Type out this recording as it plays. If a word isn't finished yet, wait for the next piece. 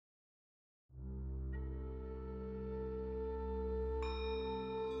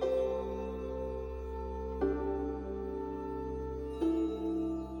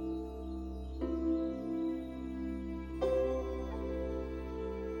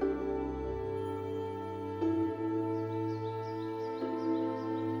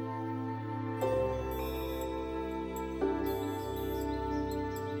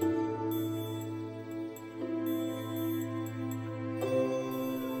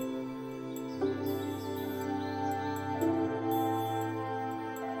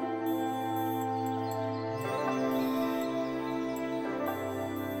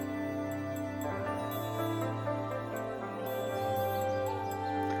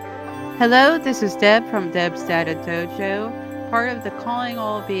Hello, this is Deb from Deb's Data Dojo, part of the Calling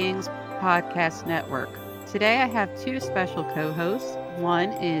All Beings podcast network. Today I have two special co-hosts. One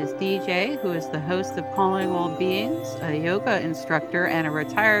is DJ, who is the host of Calling All Beings, a yoga instructor and a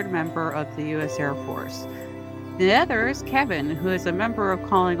retired member of the U.S. Air Force. The other is Kevin, who is a member of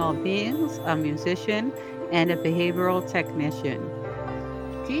Calling All Beings, a musician, and a behavioral technician.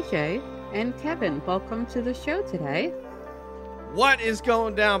 DJ and Kevin, welcome to the show today. What is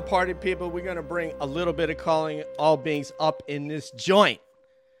going down, party people? We're going to bring a little bit of Calling All Beings up in this joint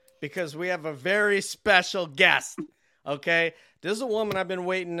because we have a very special guest, okay? This is a woman I've been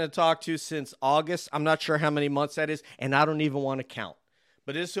waiting to talk to since August. I'm not sure how many months that is, and I don't even want to count.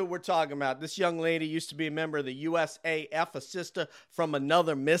 But this is who we're talking about. This young lady used to be a member of the USAF, a sister from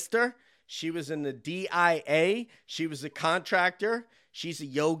another mister. She was in the DIA. She was a contractor. She's a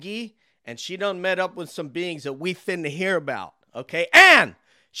yogi, and she done met up with some beings that we finna hear about. Okay, and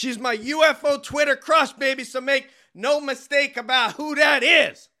she's my UFO Twitter crush, baby, so make no mistake about who that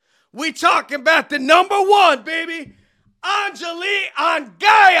is. We talking about the number one, baby, Anjali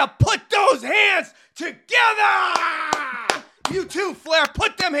Angaya. Put those hands together. You too, Flair,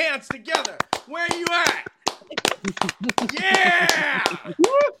 put them hands together. Where you at? Yeah.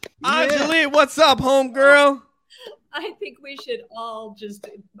 Anjali, what's up, homegirl? I think we should all just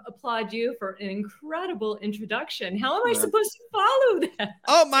applaud you for an incredible introduction. How am I supposed to follow that?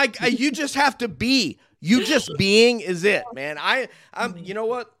 Oh my God, you just have to be. You just being is it, man. I'm you know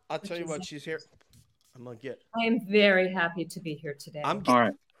what? I'll tell you what, she's here. I'm gonna get. I am very happy to be here today. All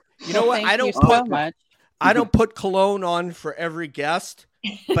right. You know what? Thank you so much. I don't put cologne on for every guest,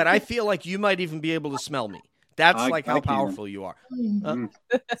 but I feel like you might even be able to smell me. That's like how powerful you are.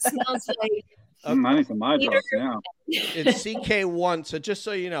 Smells like I need some eye drops now. It's CK1, so just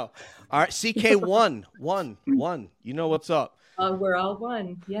so you know. All right, CK1, one. You know what's up. We're all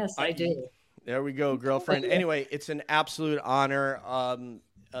one. Yes, I do. There we go, girlfriend. Anyway, it's an absolute honor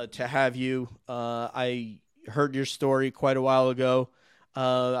to have you. I heard your story quite a while ago.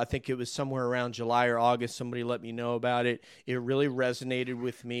 I think it was somewhere around July or August. Somebody let me know about it. It really resonated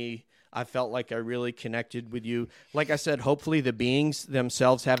with me. I felt like I really connected with you. Like I said, hopefully the beings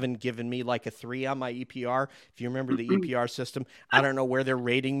themselves haven't given me like a 3 on my EPR. If you remember the EPR system, I don't know where they're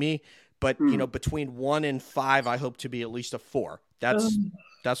rating me, but you know, between 1 and 5, I hope to be at least a 4. That's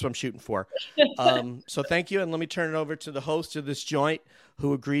what I'm shooting for. So thank you. And let me turn it over to the host of this joint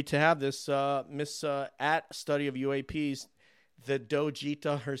who agreed to have this Miss at Study of UAPs, the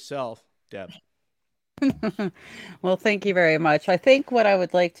Dojita herself, Deb. Well, thank you very much. I think what I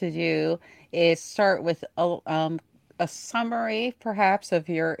would like to do is start with a summary, perhaps, of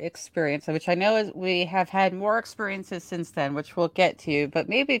your experience, which I know is we have had more experiences since then, which we'll get to, but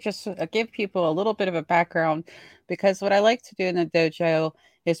maybe just give people a little bit of a background, because what I like to do in the dojo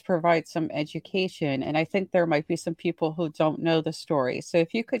is provide some education, and I think there might be some people who don't know the story. So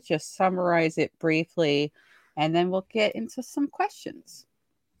if you could just summarize it briefly, and then we'll get into some questions.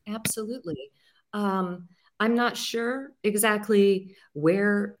 Absolutely. I'm not sure exactly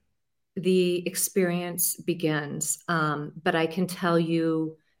where the experience begins, but I can tell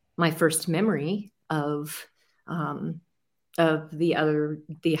you my first memory of the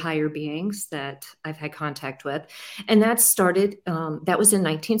higher beings that I've had contact with, and that started. That was in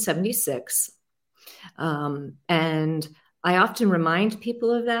 1976, and I often remind people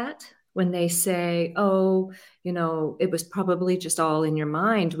of that when they say, "Oh, you know, it was probably just all in your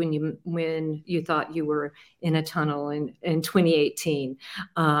mind when you thought you were in a tunnel in 2018."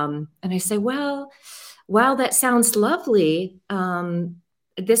 And I say, well, while that sounds lovely,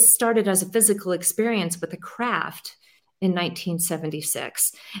 this started as a physical experience with a craft in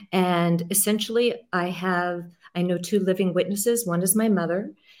 1976. And essentially, I know 2 living witnesses. One is my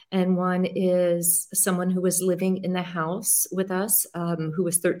mother, and one is someone who was living in the house with us, who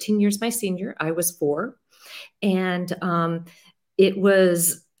was 13 years my senior. I was 4. And it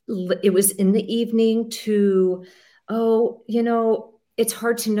was in the evening to, it's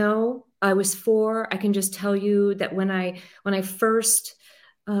hard to know. I was 4. I can just tell you that when I first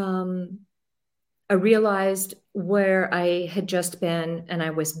I realized where I had just been and I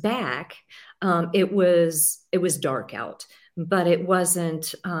was back, it was dark out. But it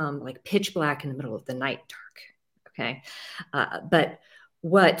wasn't like pitch black in the middle of the night dark. Okay. But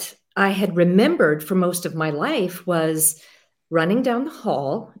what I had remembered for most of my life was running down the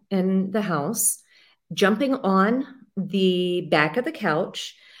hall in the house, jumping on the back of the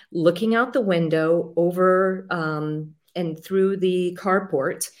couch, looking out the window over and through the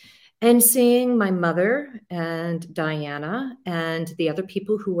carport, and seeing my mother and Diana and the other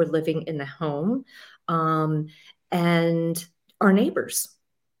people who were living in the home, and our neighbors.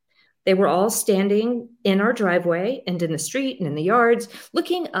 They were all standing in our driveway and in the street and in the yards,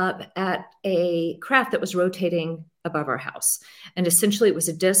 looking up at a craft that was rotating above our house. And essentially, it was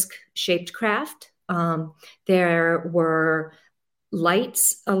a disc-shaped craft. There were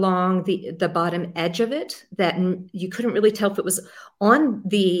lights along the bottom edge of it that you couldn't really tell if it was on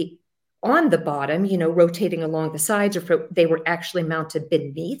the bottom, rotating along the sides, or if they were actually mounted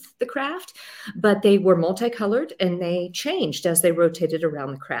beneath the craft, but they were multicolored and they changed as they rotated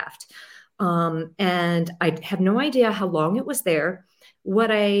around the craft. And I have no idea how long it was there.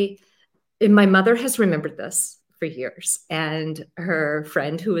 My mother has remembered this for years, and her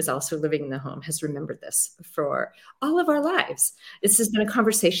friend who is also living in the home has remembered this for all of our lives. This has been a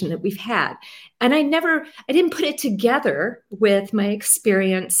conversation that we've had. And I didn't put it together with my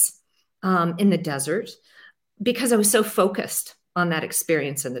experience in the desert, because I was so focused on that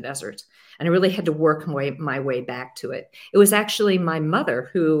experience in the desert. And I really had to work my way back to it. It was actually my mother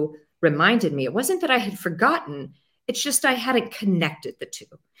who reminded me. It wasn't that I had forgotten. It's just I hadn't connected the two.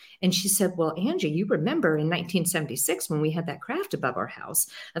 And she said, well, Angie, you remember in 1976 when we had that craft above our house?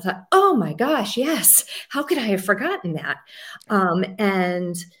 I thought, oh my gosh, yes. How could I have forgotten that?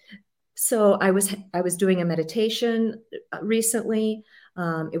 And so I was doing a meditation recently.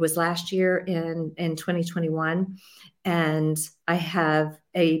 It was last year in 2021. And I have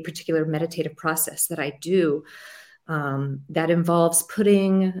a particular meditative process that I do that involves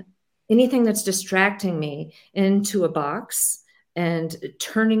putting anything that's distracting me into a box and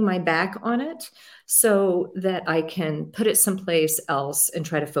turning my back on it so that I can put it someplace else and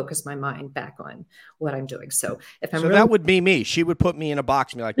try to focus my mind back on what I'm doing. So that would be me. She would put me in a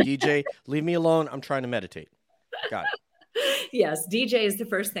box and be like, DJ, leave me alone. I'm trying to meditate. Got it. Yes, DJ is the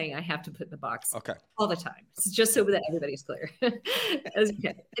first thing I have to put in the box. Okay. All the time. It's just so that everybody's clear.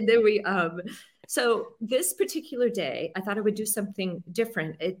 Okay. And then so this particular day, I thought I would do something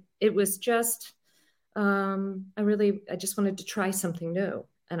different. It was just, I just wanted to try something new.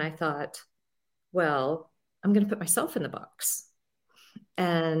 And I thought, well, I'm going to put myself in the box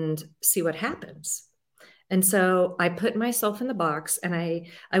and see what happens. And so I put myself in the box, and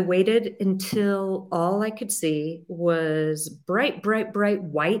I waited until all I could see was bright, bright, bright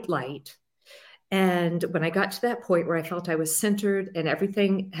white light. And when I got to that point where I felt I was centered and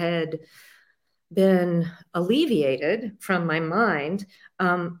everything had been alleviated from my mind,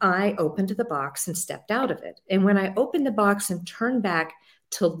 I opened the box and stepped out of it. And when I opened the box and turned back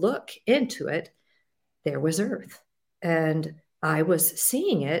to look into it, there was Earth. And I was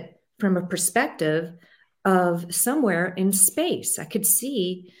seeing it from a perspective of somewhere in space. I could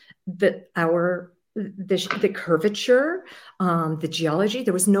see the curvature, the geology.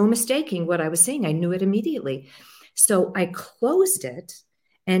 There was no mistaking what I was seeing. I knew it immediately. So I closed it,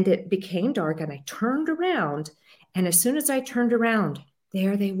 and it became dark, and I turned around. And as soon as I turned around,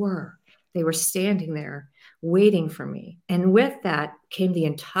 there they were. They were standing there waiting for me. And with that came the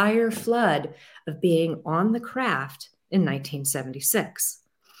entire flood of being on the craft in 1976.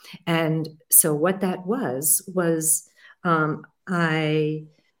 And so what that was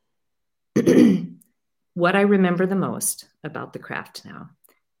what I remember the most about the craft now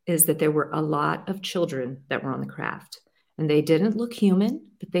is that there were a lot of children that were on the craft, and they didn't look human,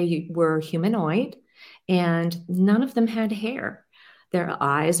 but they were humanoid, and none of them had hair. Their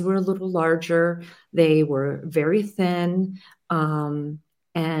eyes were a little larger. They were very thin and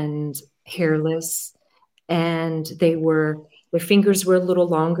hairless, and their fingers were a little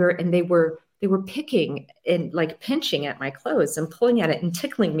longer, and they were picking and like pinching at my clothes and pulling at it and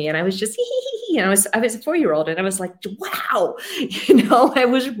tickling me. And I was just, I was a 4-year-old, and I was like, wow,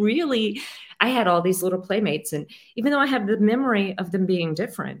 I had all these little playmates. And even though I have the memory of them being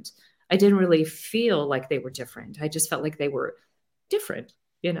different, I didn't really feel like they were different. I just felt like they were different,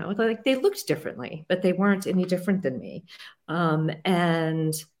 like they looked differently, but they weren't any different than me.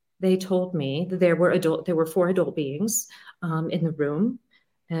 And they told me that there were 4 adult beings in the room,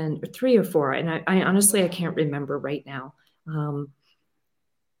 and 3 or 4. And I honestly, I can't remember right now. And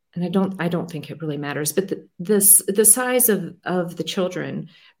I don't think it really matters, but the size of the children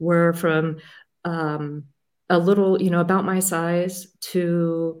were from a little, about my size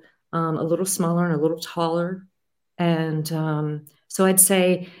to a little smaller and a little taller. And so I'd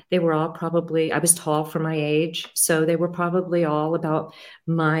say they were all probably, I was tall for my age, so they were probably all about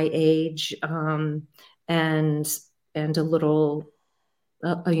my age, and a little,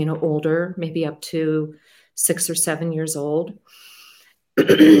 older, maybe up to 6 or 7 years old,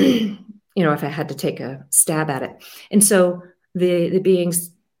 if I had to take a stab at it. And so the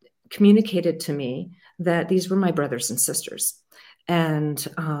beings communicated to me that these were my brothers and sisters, and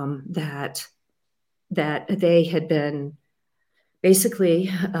that they had been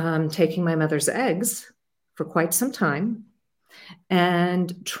basically taking my mother's eggs for quite some time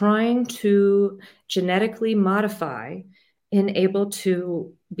and trying to genetically modify and be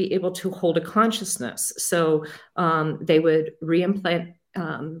able to hold a consciousness. So they would reimplant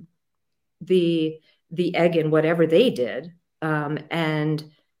the egg in whatever they did,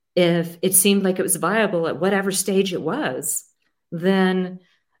 and if it seemed like it was viable at whatever stage it was, then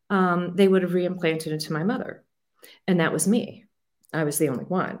they would have reimplanted it into my mother, and that was me. I was the only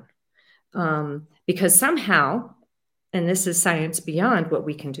one, because somehow, and this is science beyond what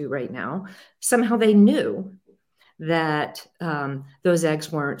we can do right now, somehow they knew that those eggs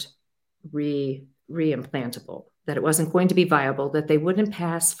weren't reimplantable, that it wasn't going to be viable, that they wouldn't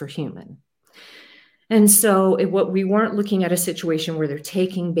pass for human. And so what we weren't looking at a situation where they're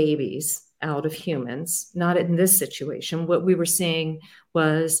taking babies out of humans, not in this situation. What we were seeing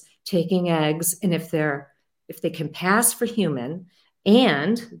was taking eggs, and if they can pass for human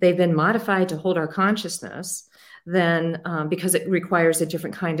and they've been modified to hold our consciousness, then because it requires a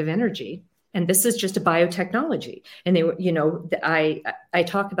different kind of energy. And this is just a biotechnology. And they were, I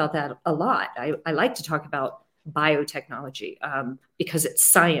talk about that a lot. I like to talk about biotechnology because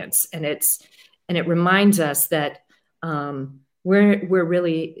it's science, and it reminds us that we're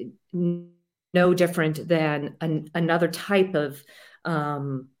really no different than another type of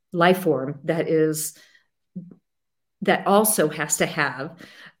life form that also has to have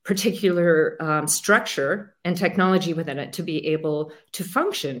particular structure and technology within it to be able to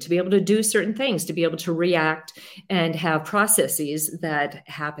function, to be able to do certain things, to be able to react and have processes that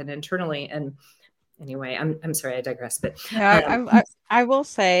happen internally. And anyway, I'm sorry, I digress. But yeah, I will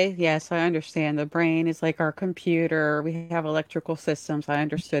say, yes, I understand. The brain is like our computer. We have electrical systems. I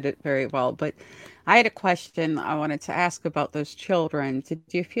understood it very well. But I had a question I wanted to ask about those children. Did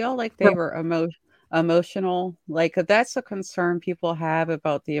you feel like they were emotional? Like, that's a concern people have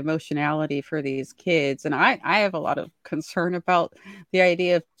about the emotionality for these kids. And I have a lot of concern about the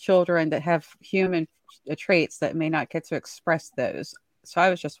idea of children that have human traits that may not get to express those. So I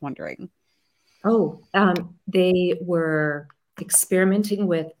was just wondering. They were experimenting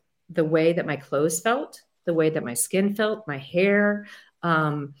with the way that my clothes felt, the way that my skin felt, my hair.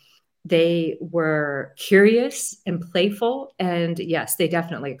 They were curious and playful. And yes, they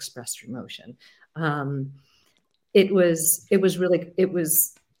definitely expressed emotion. It was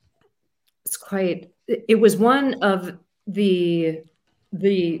one of the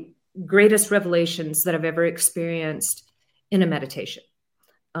greatest revelations that I've ever experienced in a meditation.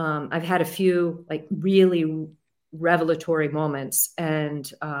 I've had a few like really revelatory moments,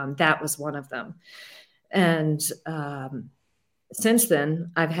 and that was one of them. And since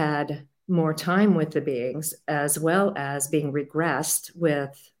then, I've had more time with the beings, as well as being regressed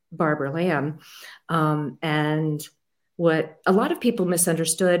with Barbara Lamb. And what a lot of people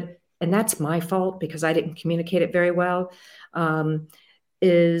misunderstood, and that's my fault because I didn't communicate it very well,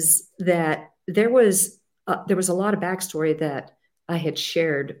 is that there was a lot of backstory that I had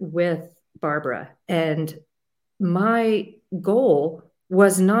shared with Barbara. And my goal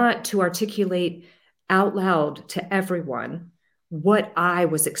was not to articulate out loud to everyone what I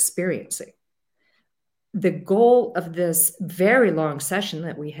was experiencing. The goal of this very long session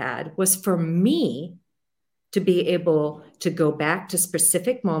that we had was for me to be able to go back to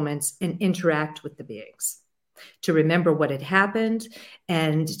specific moments and interact with the beings, to remember what had happened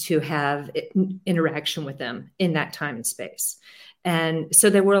and to have interaction with them in that time and space. And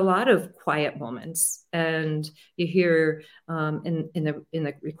so there were a lot of quiet moments, and you hear in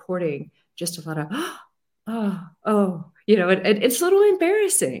the recording just a lot of it's a little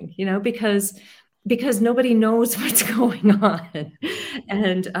embarrassing, because nobody knows what's going on,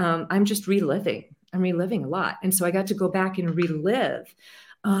 and I'm just reliving. I'm reliving a lot, and so I got to go back and relive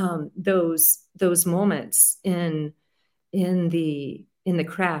those moments in the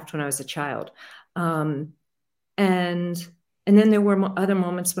craft when I was a child, and then there were other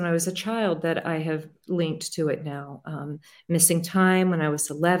moments when I was a child that I have linked to it now. Missing time when I was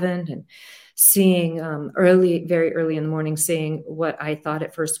 11, and seeing very early in the morning, seeing what I thought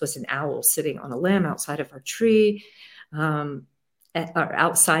at first was an owl sitting on a limb outside of our tree, or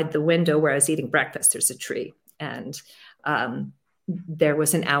outside the window where I was eating breakfast. There's a tree, and there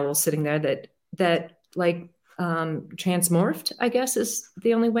was an owl sitting there that transmorphed, I guess is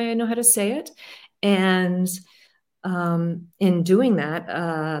the only way I know how to say it. And in doing that,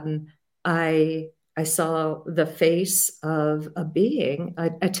 I saw the face of a being,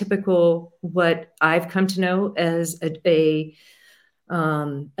 a typical, what I've come to know as a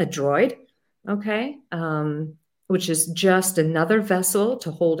droid, okay, which is just another vessel to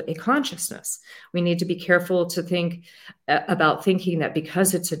hold a consciousness. We need to be careful to think about thinking that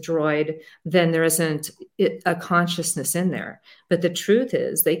because it's a droid, then there isn't a consciousness in there. But the truth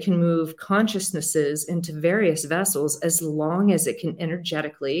is they can move consciousnesses into various vessels as long as it can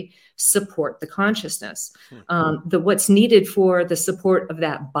energetically support the consciousness. What's needed for the support of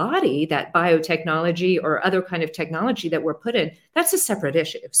that body, that biotechnology or other kind of technology that we're put in, that's a separate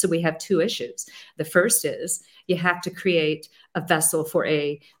issue. So we have two issues. The first is you have to create a vessel for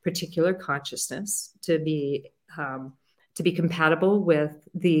a particular consciousness to be compatible with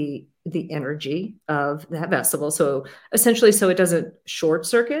the energy of that vessel. So essentially, so it doesn't short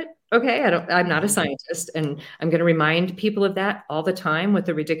circuit. Okay, I'm not a scientist, and I'm going to remind people of that all the time with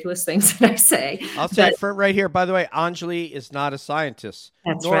the ridiculous things that I say. I'll say it for right here. By the way, Anjali is not a scientist.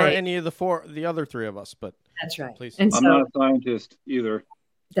 That's nor right. any of the other three of us. But that's right. Please. And I'm not a scientist either.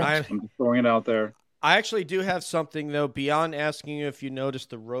 I'm just throwing it out there. I actually do have something, though, beyond asking you if you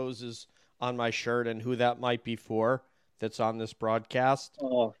noticed the roses on my shirt and who that might be for that's on this broadcast.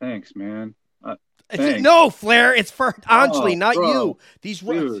 Oh, thanks, man. No, Flair, it's for Anjali, not bro. you. These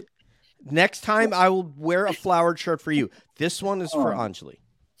roses. Next time, I will wear a flowered shirt for you. This one is for Anjali.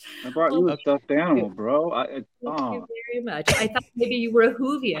 I brought you a stuffed animal, bro. Thank you very much. I thought maybe you were a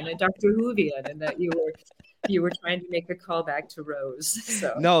Whovian, a Dr. Whovian, and that you were trying to make a callback to Rose.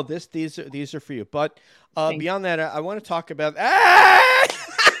 So no, these are for you. But beyond that, I want to talk about. I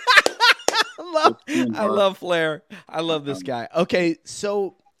love Flair. I love this guy. Okay,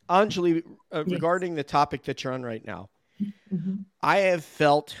 so Anjali, regarding the topic that you're on right now, I have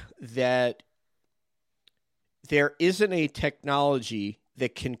felt that there isn't a technology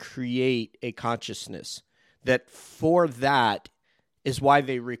that can create a consciousness. That for that is why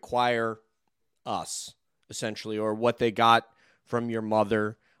they require us, essentially, or what they got from your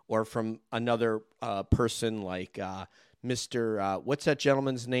mother or from another person like Mr. What's that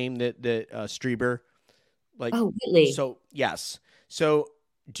gentleman's name that Strieber? Like, Whitley. So yes. So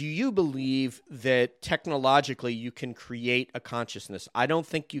do you believe that technologically you can create a consciousness? I don't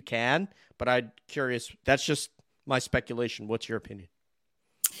think you can, but I'm curious. That's just my speculation. What's your opinion?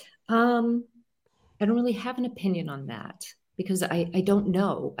 I don't really have an opinion on that because I don't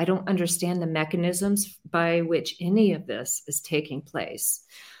know. I don't understand the mechanisms by which any of this is taking place.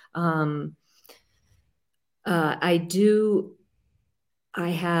 I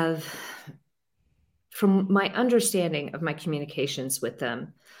have, from my understanding of my communications with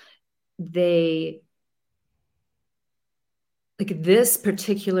them, they, like this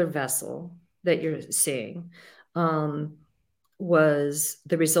particular vessel that you're seeing, was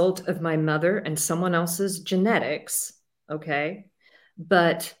the result of my mother and someone else's genetics. Okay.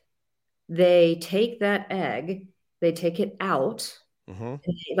 But they take that egg, they take it out, and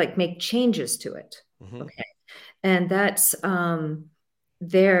they, make changes to it. Okay. And that's,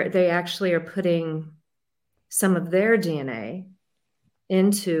 they actually are putting some of their DNA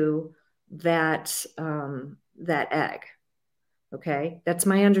into that, that egg. Okay. That's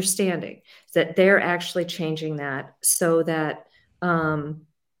my understanding, that they're actually changing that so that,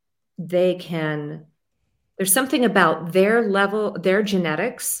 they can, there's something about their level, their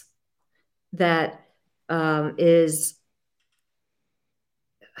genetics that there's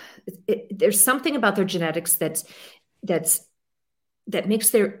something about their genetics that makes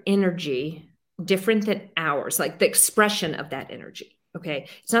their energy different than ours, like the expression of that energy. Okay.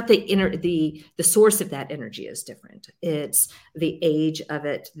 It's not the source of that energy is different. It's the age of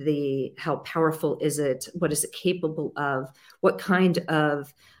it, how powerful is it? What is it capable of? What kind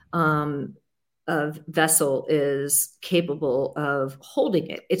of vessel is capable of holding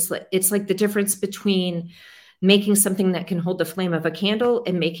it? It's like the difference between making something that can hold the flame of a candle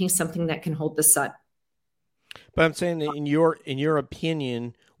and making something that can hold the sun. But I'm saying that in your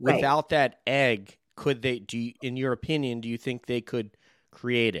opinion, without that egg, could they in your opinion, do you think they could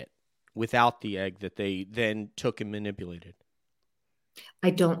create it without the egg that they then took and manipulated? I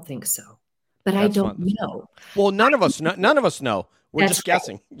don't think so, but I don't know. Well, none of us know. We're just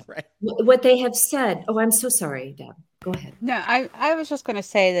guessing, right? What they have said. Oh, I'm so sorry, Deb. Go ahead. No, I was just going to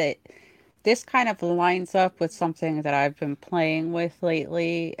say that this kind of lines up with something that I've been playing with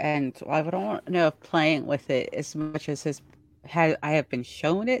lately, and I don't know if playing with it as much as I have been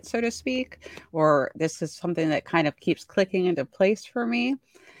shown it, so to speak, or this is something that kind of keeps clicking into place for me.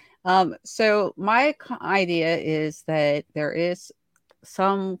 So my idea is that there is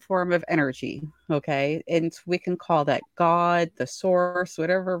some form of energy, okay? And we can call that God, the source,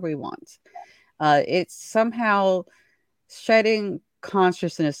 whatever we want. It's somehow shedding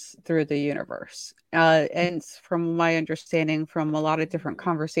consciousness through the universe. And from my understanding from a lot of different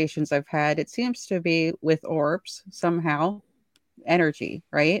conversations I've had, it seems to be with orbs somehow, energy,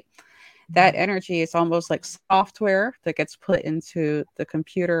 right? that energy is almost like software that gets put into the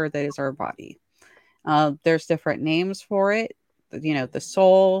computer that is our body. There's different names for it, the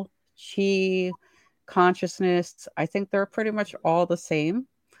soul, chi, consciousness. I think they're pretty much all the same.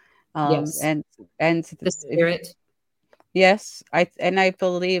 Yes. And the spirit. Yes, I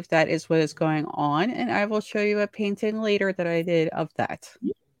believe that is what is going on, and I will show you a painting later that I did of that.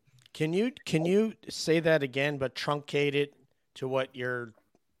 Can you say that again, but truncate it to what you're?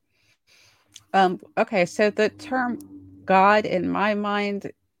 Okay, so the term God in my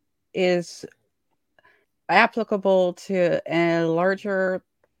mind is applicable to a larger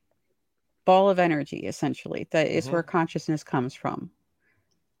ball of energy, essentially. That is where consciousness comes from,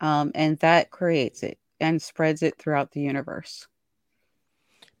 and that creates it and spreads it throughout the universe.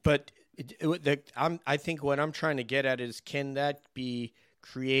 But I think what I'm trying to get at is, can that be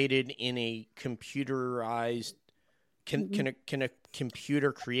created in a computerized? Can a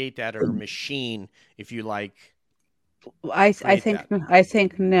computer create that, or a machine, if you like? I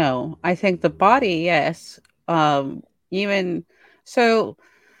think no. I think the body, yes. Even so,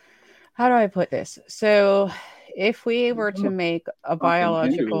 how do I put this? So, if we were to make a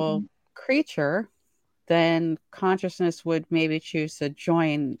biological creature, then consciousness would maybe choose to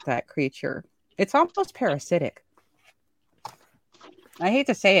join that creature. It's almost parasitic. I hate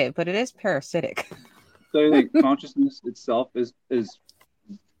to say it, but it is parasitic. So the consciousness itself is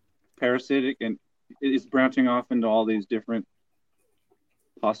parasitic and it's branching off into all these different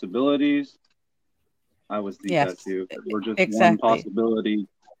possibilities. I was thinking that too. We're just one possibility,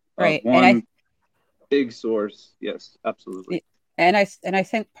 right? One big source. Yes, absolutely. And I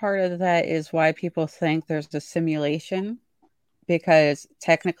think part of that is why people think there's a simulation, because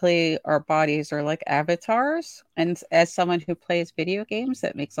technically our bodies are like avatars. And as someone who plays video games,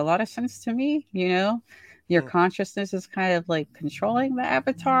 that makes a lot of sense to me. Your consciousness is kind of like controlling the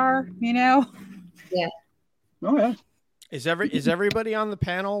avatar, Yeah. Oh yeah. Is everybody on the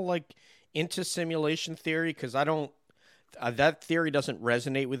panel like into simulation theory? Because I don't. That theory doesn't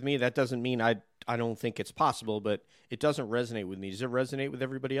resonate with me. That doesn't mean I don't think it's possible, but it doesn't resonate with me. Does it resonate with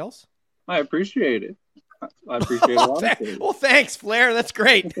everybody else? I appreciate it. I appreciate a lot of it. Well, thanks, Flair. That's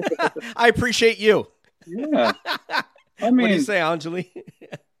great. I appreciate you. Yeah. What do you say, Anjali?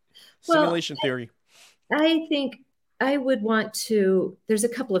 Simulation theory. I think I would want to, there's a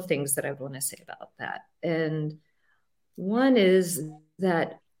couple of things that I want to say about that. And one is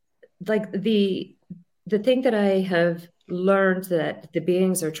that, like, the thing that I have learned that the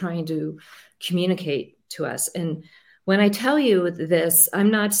beings are trying to communicate to us. And when I tell you this, I'm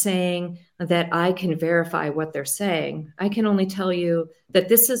not saying that I can verify what they're saying. I can only tell you that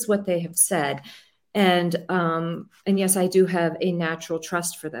this is what they have said. And yes, I do have a natural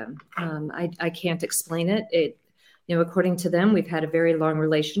trust for them. I can't explain it. According to them, we've had a very long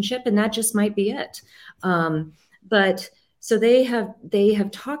relationship, and that just might be it. But so they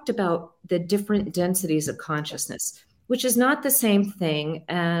have talked about the different densities of consciousness, which is not the same thing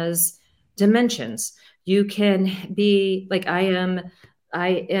as dimensions. You can be like I am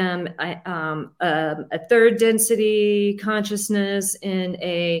a third density consciousness in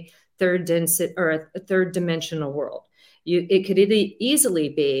a third density or a third dimensional world. It could easily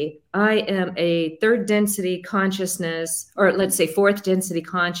be I am a third density consciousness, or let's say fourth density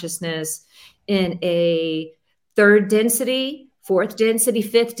consciousness in a third density, fourth density,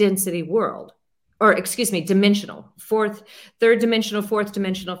 fifth density world, or excuse me, dimensional, third dimensional, fourth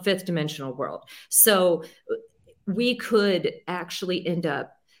dimensional, fifth dimensional world. So we could actually end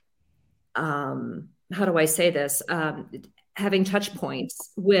up, how do I say this? Having touch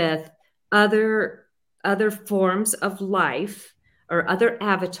points with other forms of life or other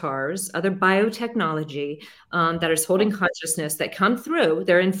avatars, other biotechnology that is holding consciousness that come through.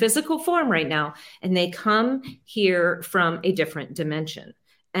 They're in physical form right now, and they come here from a different dimension.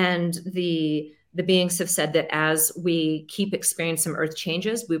 And the beings have said that as we keep experiencing earth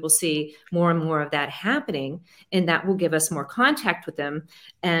changes, we will see more and more of that happening, and that will give us more contact with them.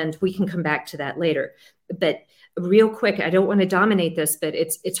 And we can come back to that later. But real quick, I don't want to dominate this, but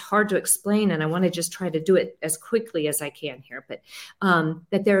it's hard to explain, and I want to just try to do it as quickly as I can here. But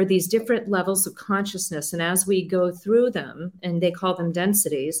that there are these different levels of consciousness, and as we go through them, and they call them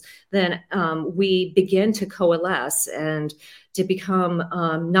densities, then we begin to coalesce and to become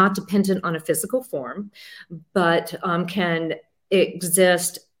not dependent on a physical form, but can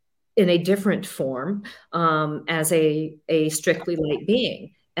exist in a different form as a strictly light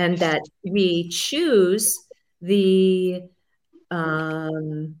being, and that we choose the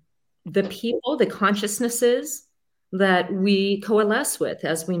people, the consciousnesses that we coalesce with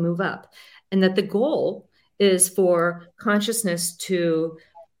as we move up, and that the goal is for consciousness to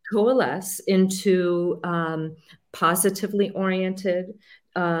coalesce into positively oriented,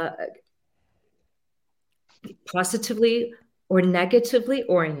 positively or negatively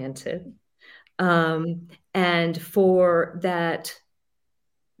oriented, and for that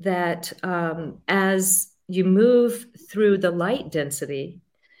as you move through the light density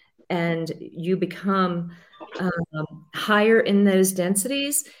and you become higher in those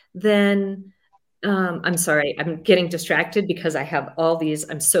densities, then I'm sorry, I'm getting distracted because I have all these,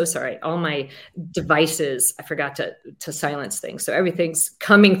 I'm so sorry, all my devices, I forgot to silence things. So everything's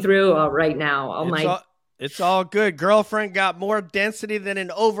coming through right now. It's all good. Girlfriend got more density than an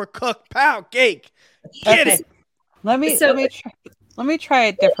overcooked pound cake. Get it. Let me try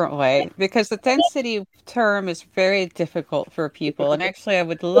a different way, because the density term is very difficult for people. And actually, I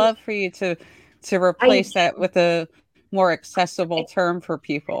would love for you to replace that with a more accessible term for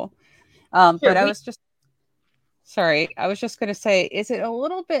people. But I was just going to say, is it a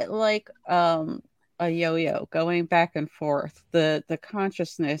little bit like a yo-yo going back and forth, the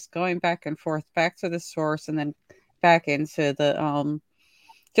consciousness going back and forth, back to the source and then back into the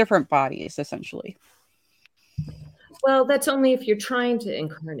different bodies, essentially? Well, that's only if you're trying to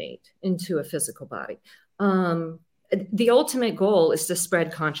incarnate into a physical body. The ultimate goal is to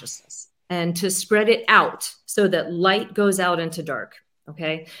spread consciousness and to spread it out so that light goes out into dark.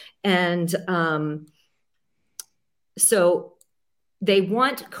 Okay. And so they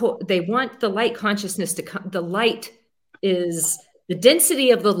want the light consciousness to come. The light is the density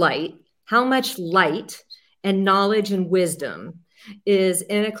of the light, how much light and knowledge and wisdom is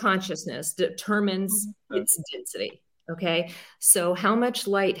in a consciousness determines its density. Okay. So how much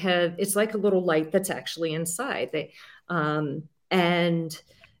light it's like a little light that's actually inside. And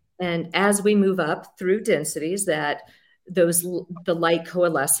as we move up through densities, the light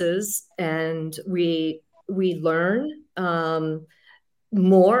coalesces, and we learn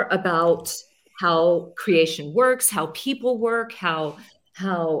more about how creation works, how people work, how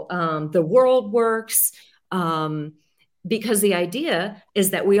the world works. Because the idea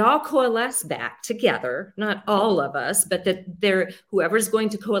is that we all coalesce back together, not all of us, but that whoever's going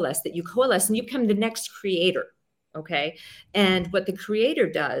to coalesce, that you coalesce and you become the next creator. Okay. And what the creator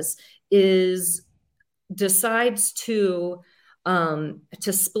does is decides to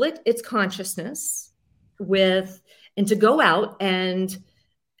split its consciousness and to go out and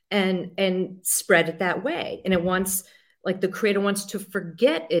spread it that way. And the creator wants to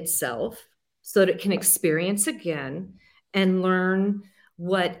forget itself so that it can experience again and learn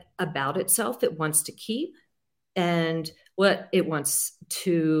what about itself it wants to keep and what it wants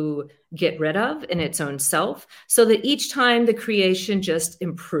to get rid of in its own self, so that each time the creation just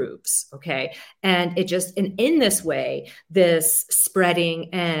improves. Okay. And in this way, this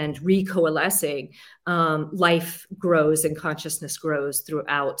spreading and recoalescing, life grows and consciousness grows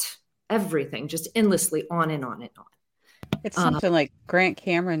throughout everything, just endlessly on and on and on. It's something like Grant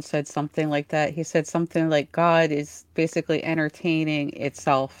Cameron said something like that. He said something like God is basically entertaining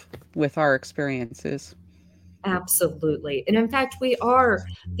itself with our experiences. Absolutely. And in fact, we are,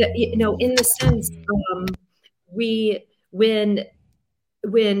 in the sense, when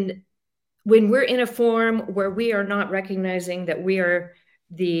we're in a form where we are not recognizing that we are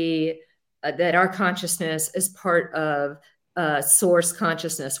that our consciousness is part of source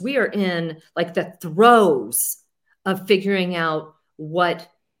consciousness, we are in like the throes of figuring out what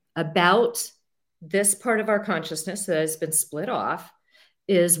about this part of our consciousness that has been split off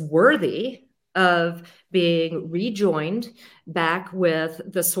is worthy of being rejoined back with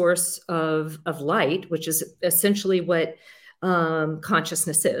the source of light, which is essentially what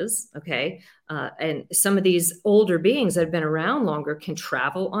consciousness is. Okay. And some of these older beings that have been around longer can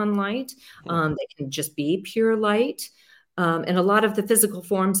travel on light. They can just be pure light. And a lot of the physical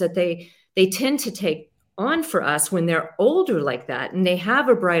forms that they tend to take on for us when they're older like that, and they have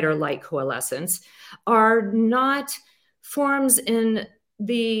a brighter light coalescence, are not forms in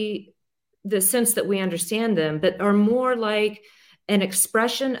the sense that we understand them, but are more like an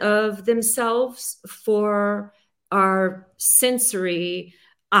expression of themselves for our sensory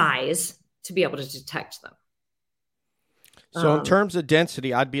eyes to be able to detect them. So in terms of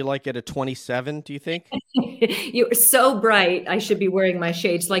density, I'd be like at a 27, do you think? You're so bright. I should be wearing my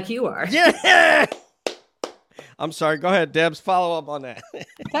shades like you are. Yeah. I'm sorry. Go ahead, Debs. Follow up on that.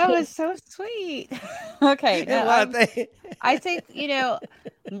 That was so sweet. Okay. I think,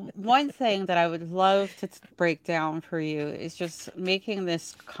 one thing that I would love to break down for you is just making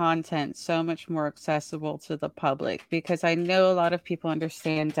this content so much more accessible to the public, because I know a lot of people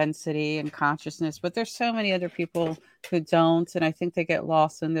understand density and consciousness, but there's so many other people who don't. And I think they get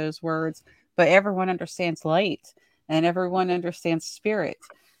lost in those words, but everyone understands light and everyone understands spirit.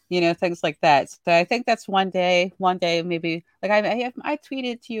 things like that. So I think that's one day maybe, like I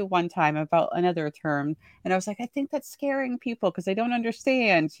tweeted to you one time about another term, and I was like, I think that's scaring people because they don't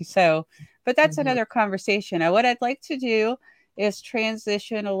understand. So, but that's another conversation. Now, what I'd like to do is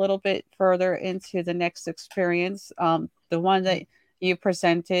transition a little bit further into the next experience, the one that you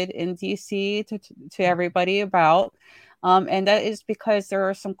presented in DC to everybody about. And that is because there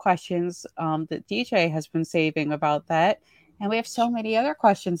are some questions that DJ has been saving about that. And we have so many other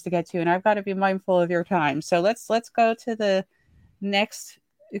questions to get to, and I've got to be mindful of your time. So let's go to the next,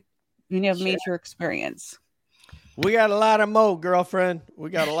 major experience. We got a lot of mo, girlfriend.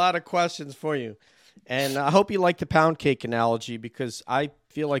 We got a lot of questions for you. And I hope you like the pound cake analogy, because I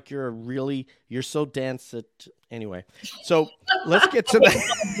feel like you're so dense that anyway. So let's get to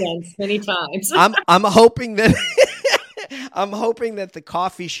that. Many times. I'm hoping that I'm hoping that the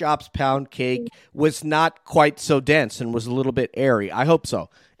coffee shop's pound cake was not quite so dense and was a little bit airy. I hope so.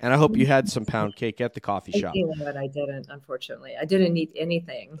 And I hope you had some pound cake at the coffee shop. But I didn't, unfortunately. I didn't eat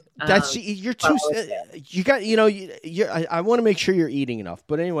anything. You're too, you got, I want to make sure you're eating enough.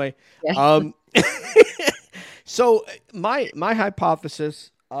 But anyway, yeah. So my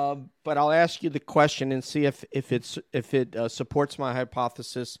hypothesis, but I'll ask you the question and see if it supports my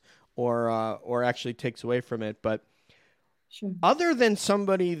hypothesis or actually takes away from it. But sure. Other than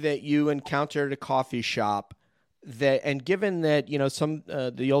somebody that you encountered at a coffee shop, and given that, some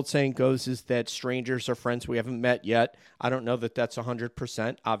the old saying goes is that strangers are friends we haven't met yet. I don't know that that's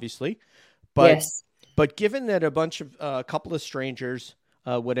 100%, obviously, but yes. But given that a couple of strangers,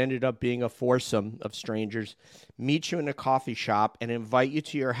 what ended up being a foursome of strangers, meet you in a coffee shop and invite you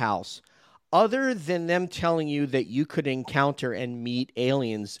to your house, other than them telling you that you could encounter and meet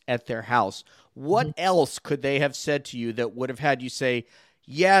aliens at their house, what else could they have said to you that would have had you say,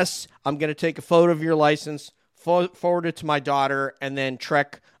 yes, I'm going to take a photo of your license, forward it to my daughter, and then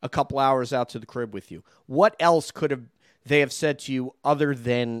trek a couple hours out to the crib with you? What else could they have said to you other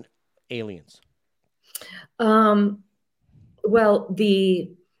than aliens? Well,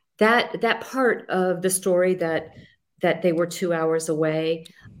 that part of the story that they were 2 hours away,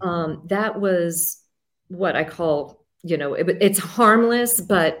 that was what I call, it's harmless,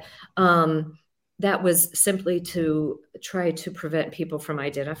 but that was simply to try to prevent people from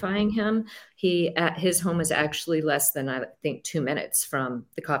identifying him. His home is actually less than, I think, 2 minutes from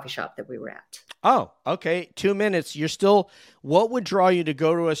the coffee shop that we were at. Oh, okay. 2 minutes. What would draw you to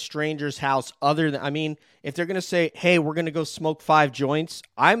go to a stranger's house other than, if they're going to say, hey, we're going to go smoke 5 joints,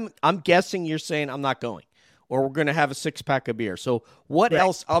 I'm guessing you're saying I'm not going, or we're going to have a 6-pack of beer. So what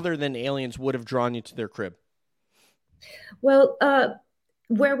else other than aliens would have drawn you to their crib? Well,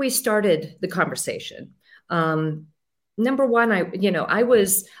 where we started the conversation, number one, I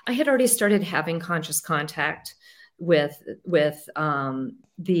had already started having conscious contact with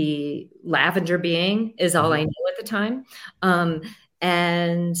the lavender being, is all I knew at the time.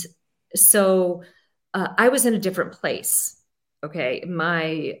 And so I was in a different place. Okay.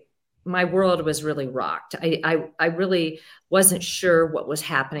 My world was really rocked. I really wasn't sure what was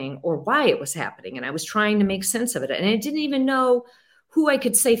happening or why it was happening. And I was trying to make sense of it. And I didn't even know who I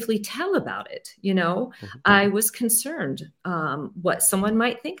could safely tell about it. I was concerned what someone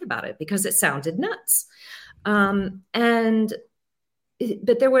might think about it because it sounded nuts. But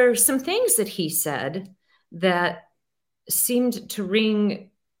there were some things that he said that seemed to ring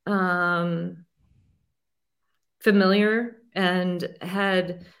familiar and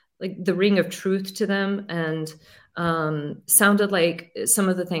had like the ring of truth to them, and sounded like some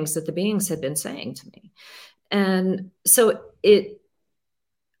of the things that the beings had been saying to me. And so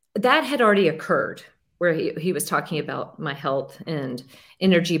that had already occurred, where he was talking about my health and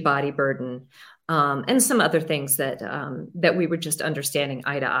energy body burden, and some other things that we were just understanding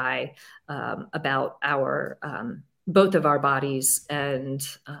eye to eye about our both of our bodies, and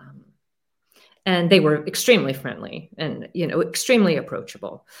they were extremely friendly and extremely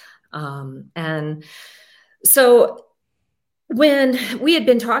approachable. And so when we had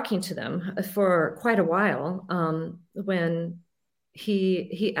been talking to them for quite a while, when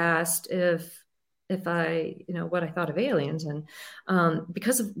he asked if I, what I thought of aliens, and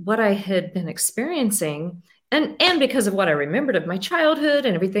because of what I had been experiencing, and because of what I remembered of my childhood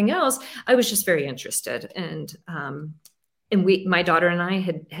and everything else, I was just very interested. And my daughter and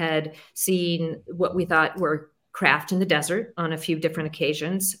I had seen what we thought were craft in the desert on a few different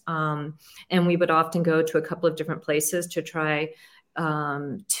occasions, and we would often go to a couple of different places to try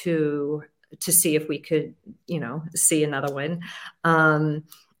to see if we could, see another one.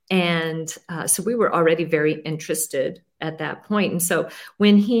 So we were already very interested at that point. And so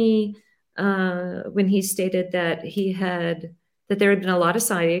when he stated that that there had been a lot of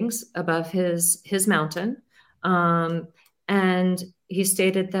sightings above his mountain. And he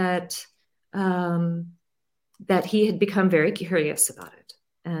stated that that he had become very curious about it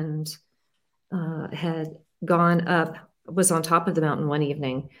and had gone up, was on top of the mountain one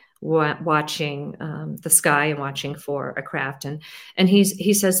evening watching the sky and watching for a craft. And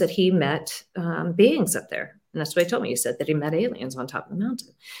he says that he met beings up there. And that's what he told me. He said that he met aliens on top of the mountain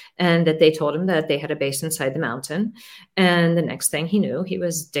and that they told him that they had a base inside the mountain. And the next thing he knew, he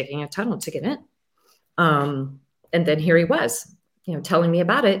was digging a tunnel to get in. And then here he was, telling me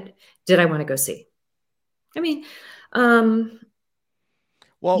about it. Did I want to go see? I mean,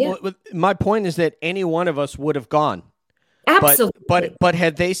 my point is that any one of us would have gone. Absolutely. But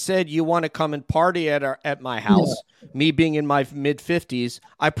had they said you want to come and party at my house, me being in my mid-50s,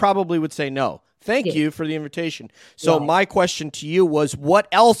 I probably would say no. Thank you for the invitation. So my question to you was, what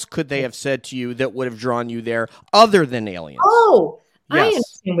else could they have said to you that would have drawn you there other than aliens? Oh, yes. I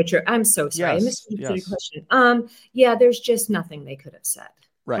understand what I'm so sorry. Yes. I missed your question. There's just nothing they could have said.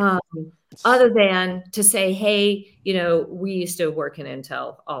 Right. Other than to say, hey, we used to work in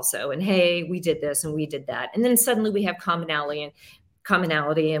Intel also, and hey, we did this and we did that. And then suddenly we have commonality,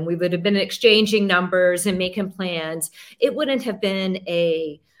 and we would have been exchanging numbers and making plans. It wouldn't have been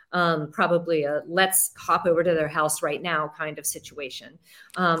probably a let's hop over to their house right now kind of situation.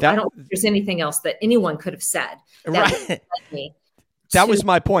 I don't think there's anything else that anyone could have said. That was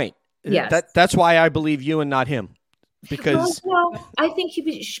my point. Yes. That's why I believe you and not him. Because I think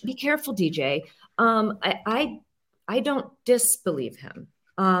you should be careful, DJ. I don't disbelieve him.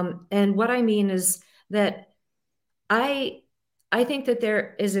 And what I mean is that I think that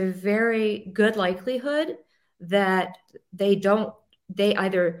there is a very good likelihood that they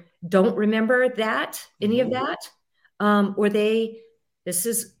either don't remember any of that, or this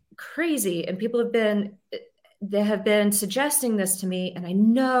is crazy. And people have been suggesting this to me. And I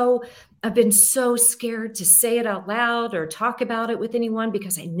know I've been so scared to say it out loud or talk about it with anyone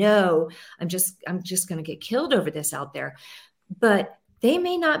because I know I'm just going to get killed over this out there. But they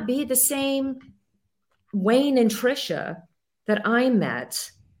may not be the same Wayne and Trisha that I met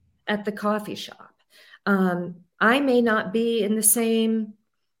at the coffee shop. I may not be in the same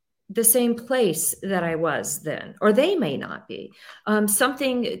place that I was then, or they may not be.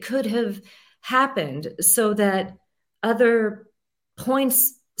 Something could have happened so that other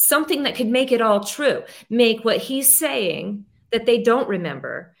points, something that could make it all true, make what he's saying that they don't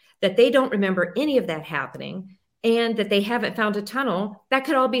remember any of that happening, and that they haven't found a tunnel, that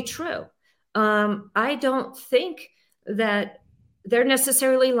could all be true. I don't think that they're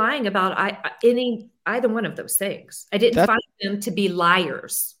necessarily lying about either one of those things. I didn't find them to be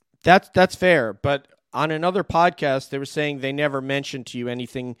liars. That's fair. But on another podcast, they were saying they never mentioned to you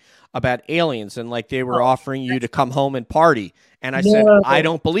anything about aliens, and like they were offering you to come home and party. And I said, I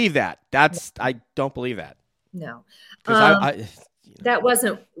don't believe that. I don't believe that. No, because that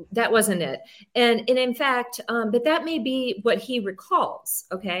wasn't it. And in fact, but that may be what he recalls.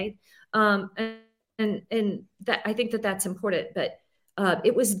 Okay. And that, I think that's important, but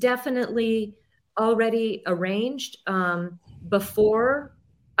it was definitely already arranged before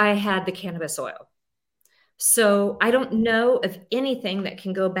I had the cannabis oil. So I don't know of anything that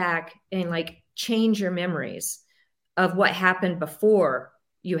can go back and change your memories of what happened before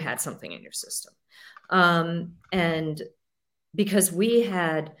you had something in your system. And because we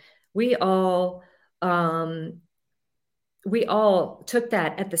all took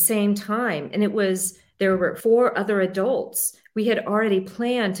that at the same time, and there were 4 other adults. We had already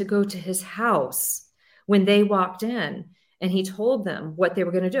planned to go to his house when they walked in, and he told them what they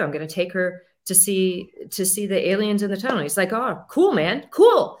were going to do. I'm going to take her to see the aliens in the tunnel. He's like, oh, cool, man.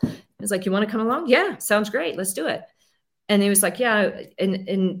 Cool. He's like, you want to come along? Yeah, sounds great. Let's do it. And he was like, yeah.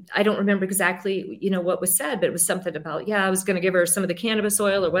 And I don't remember exactly, what was said, but it was something about, I was going to give her some of the cannabis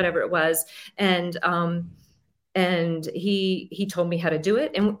oil or whatever it was. And he told me how to do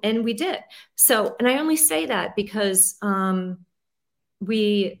it, and we did. So, and I only say that because I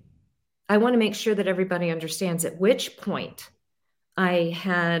want to make sure that everybody understands at which point I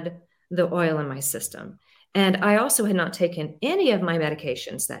had the oil in my system. And I also had not taken any of my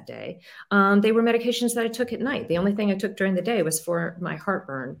medications that day. They were medications that I took at night. The only thing I took during the day was for my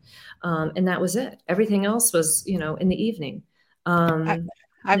heartburn. And that was it. Everything else was, in the evening. I'm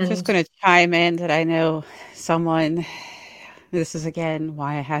just going to chime in that I know someone, this is again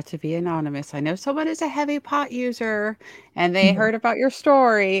why I had to be anonymous. I know someone is a heavy pot user, and they heard about your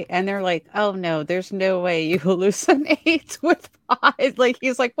story, and they're like, oh no, there's no way you hallucinate with pot.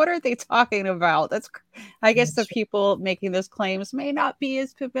 He's like, what are they talking about? I guess the people making those claims may not be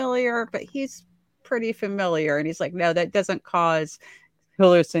as familiar, but he's pretty familiar. And he's like, no, that doesn't cause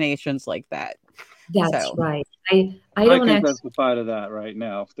hallucinations like that. That's right. I can testify to that right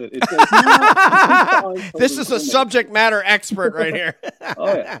now. This is a subject matter expert right here.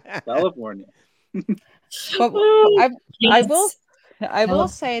 Oh yeah, California. But I will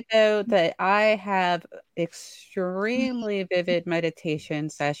say though that I have extremely vivid meditation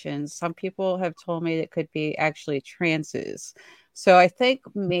sessions. Some people have told me it could be actually trances. So I think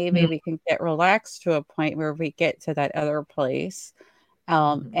maybe we can get relaxed to a point where we get to that other place.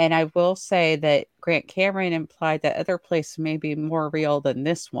 And I will say that Grant Cameron implied that other place may be more real than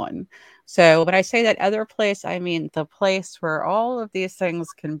this one. So when I say that other place, I mean the place where all of these things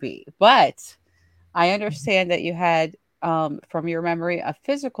can be. But I understand that you had, from your memory, a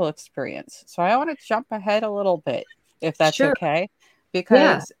physical experience. So I want to jump ahead a little bit, if that's okay,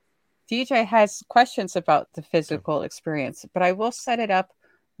 because DJ has questions about the physical experience, but I will set it up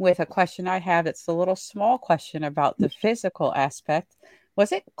with a question I have. It's a little small question about the physical aspect.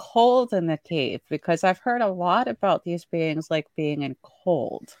 Was it cold in the cave? Because I've heard a lot about these beings like being in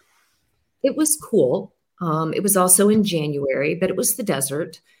cold. It was cool. It was also in January, but it was the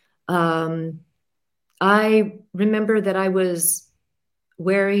desert. I remember that I was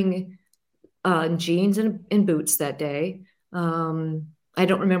wearing jeans and boots that day. I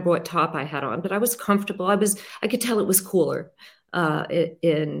don't remember what top I had on, but I was comfortable. I could tell it was cooler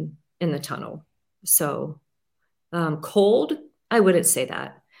in the tunnel. So cold, I wouldn't say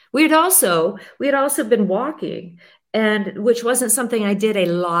that. We had also been walking, and which wasn't something I did a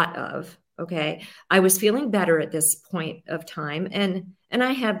lot of. Okay, I was feeling better at this point of time, and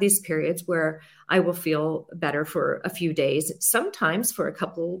I have these periods where I will feel better for a few days, sometimes for a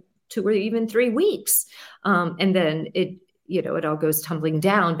couple, 2 or even 3 weeks, and then it all goes tumbling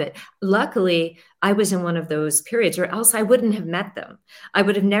down. But luckily, I was in one of those periods, or else I wouldn't have met them. I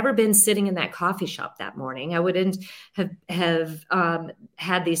would have never been sitting in that coffee shop that morning. I wouldn't have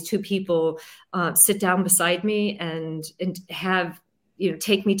had these 2 people sit down beside me and have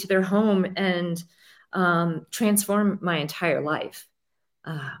take me to their home and transform my entire life.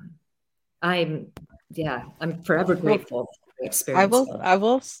 I'm forever grateful. I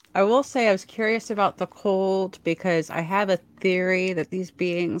will say I was curious about the cold because I have a theory that these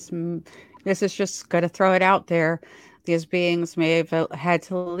beings, this is just going to throw it out there, these beings may have had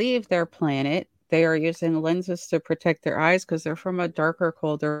to leave their planet. They are using lenses to protect their eyes because they're from a darker,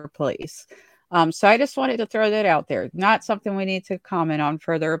 colder place. So I just wanted to throw that out there. Not something we need to comment on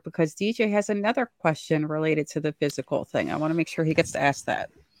further because DJ has another question related to the physical thing. I want to make sure he gets to ask that.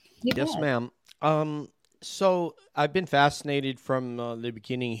 Yes, ma'am. So I've been fascinated from the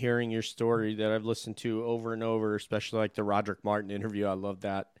beginning hearing your story that I've listened to over and over, especially like the Roderick Martin interview. I love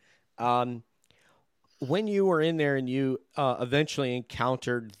that. When you were in there and you eventually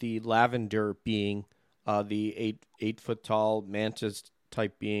encountered the lavender being, the 8 foot tall mantis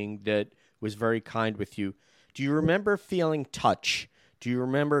type being that was very kind with you, do you remember feeling touch? Do you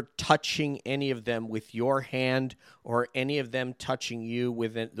remember touching any of them with your hand or any of them touching you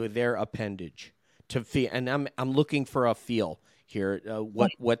with their appendage? To feel, and I'm looking for a feel here,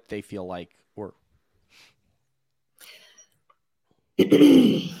 what they feel like, or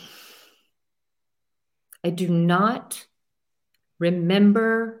I do not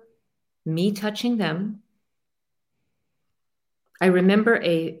remember me touching them. I remember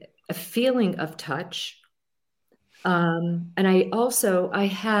a feeling of touch, and I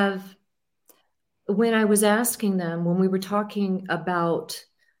have, when I was asking them, when we were talking about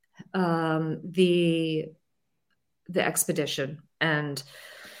the expedition and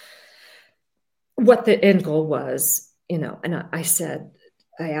what the end goal was, and I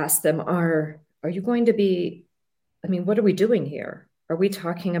asked them, are you going to be, what are we doing here? Are we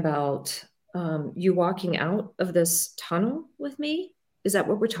talking about you walking out of this tunnel with me? Is that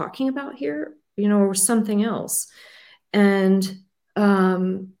what we're talking about here? Or something else? And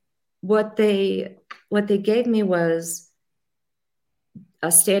what they gave me was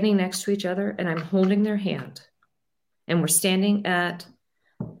standing next to each other, and I'm holding their hand, and we're standing at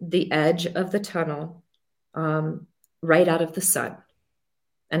the edge of the tunnel, right out of the sun,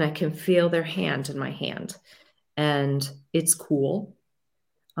 and I can feel their hand in my hand, and it's cool.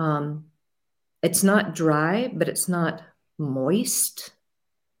 It's not dry, but it's not moist.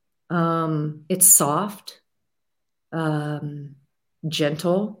 It's soft,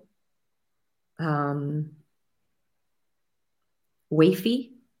 gentle,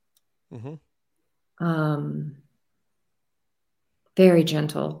 wafy, very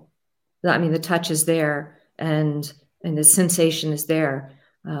gentle. The touch is there, and the sensation is there,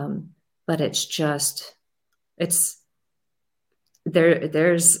 but it's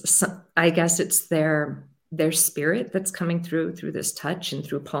there's some, I guess it's their spirit that's coming through this touch and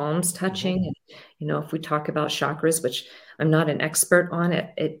through palms touching. Mm-hmm. And, you know, if we talk about chakras, which I'm not an expert on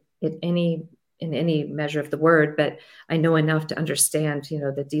it in any measure of the word, but I know enough to understand, you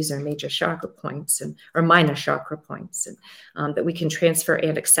know, that these are major chakra points or minor chakra points, and that we can transfer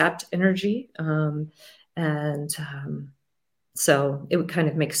and accept energy. So it would kind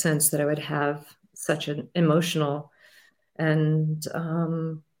of make sense that I would have such an emotional, and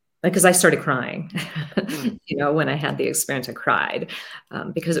because I started crying, you know, when I had the experience, I cried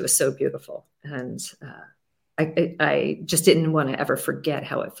because it was so beautiful, and I just didn't want to ever forget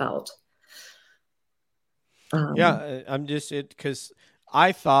how it felt. I'm just because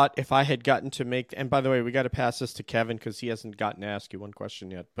I thought if I had gotten to make, and by the way, we got to pass this to Kevin because he hasn't gotten to ask you one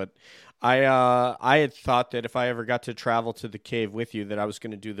question yet. But I had thought that if I ever got to travel to the cave with you, that I was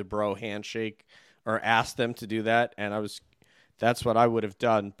going to do the bro handshake or ask them to do that, and that's what I would have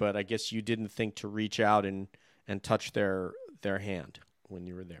done. But I guess you didn't think to reach out and touch their hand when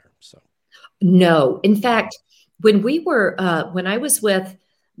you were there. So no, in fact, when I was with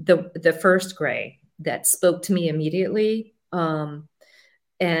the first gray that spoke to me immediately,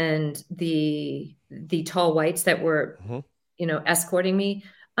 and the tall whites that were, mm-hmm. you know, escorting me,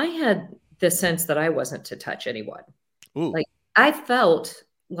 I had the sense that I wasn't to touch anyone. Ooh. Like I felt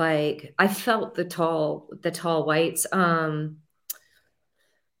the tall whites.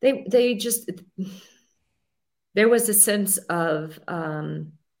 They just, there was a sense of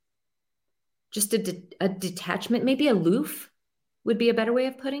just a detachment, maybe aloof would be a better way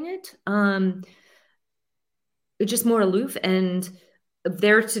of putting it. Just more aloof and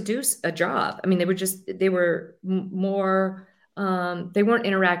there to do a job. I mean, they were more, they weren't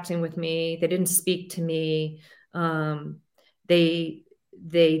interacting with me. They didn't speak to me. They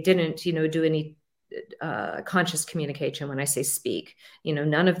didn't, you know, do any conscious communication. When I say speak, you know,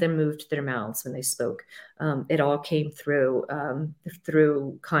 none of them moved their mouths when they spoke. It all came through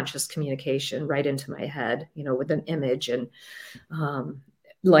conscious communication right into my head, you know, with an image and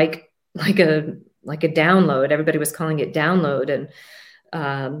like a download. Everybody was calling it download,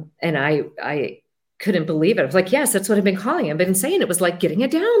 and I couldn't believe it. I was like, yes, that's what I've been calling it. I've been saying it was like getting a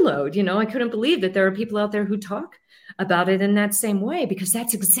download. You know, I couldn't believe that there are people out there who talk about it in that same way, because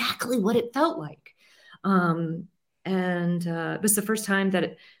that's exactly what it felt like. It was the first time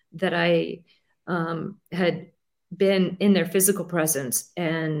that I had been in their physical presence,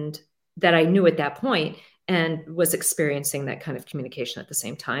 and that I knew at that point, and was experiencing that kind of communication at the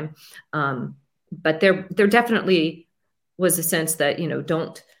same time. But there definitely was a sense that, you know,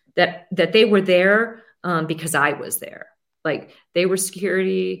 that they were there because I was there. Like they were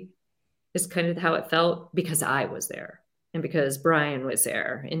security is kind of how it felt, because I was there and because Brian was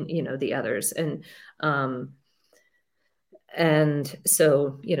there and, you know, the others. And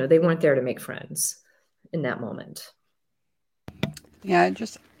so, you know, they weren't there to make friends in that moment. Yeah, I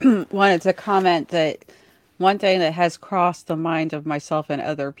just wanted to comment that one thing that has crossed the mind of myself and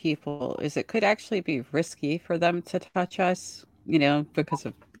other people is it could actually be risky for them to touch us, you know, because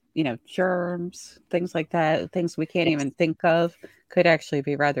of, you know, germs, things like that, things we can't even think of could actually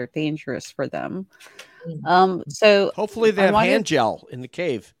be rather dangerous for them. So hopefully they have hand gel in the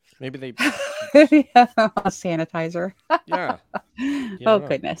cave. Maybe they a sanitizer. Yeah. Oh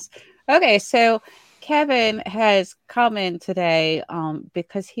goodness. Okay, so Kevin has come in today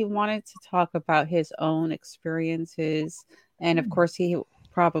because he wanted to talk about his own experiences, and of course he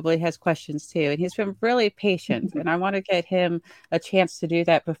probably has questions too, and he's been really patient, and I want to get him a chance to do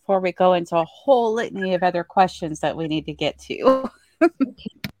that before we go into a whole litany of other questions that we need to get to.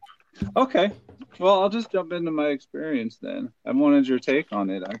 Okay, well, I'll just jump into my experience then. I wanted your take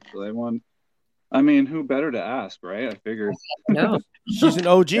on it, actually. I mean, who better to ask, right? I figured. No. She's an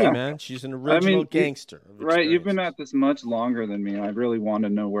OG, man. She's an original gangster. Right, you've been at this much longer than me. I really want to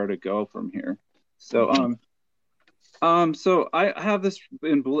know where to go from here. So, so I have this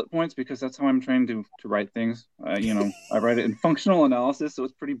in bullet points because that's how I'm trained to write things. You know, I write it in functional analysis, so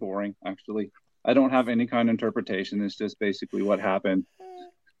it's pretty boring, actually. I don't have any kind of interpretation. It's just basically what happened.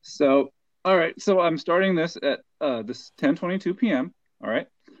 So, all right. So I'm starting this at this 10:22 p.m. All right.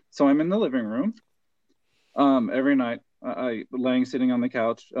 So I'm in the living room. Every night, sitting on the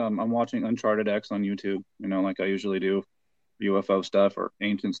couch. I'm watching Uncharted X on YouTube. You know, like I usually do, UFO stuff or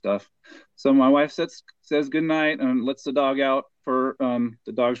ancient stuff. So my wife says good night and lets the dog out for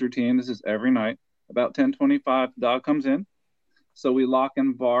the dog's routine. This is every night. About 10:25, the dog comes in. So we lock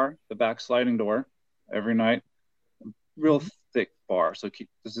and bar the back sliding door every night. Real thick bar. So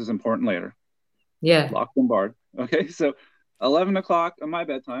this is important later. Yeah. Locked and barred. Okay. So 11 o'clock on my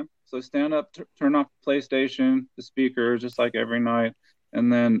bedtime. So I stand up, turn off the PlayStation, the speaker, just like every night,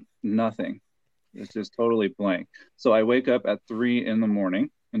 and then nothing. It's just totally blank. So I wake up at 3 in the morning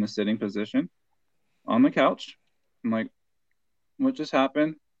in a sitting position on the couch. I'm like, what just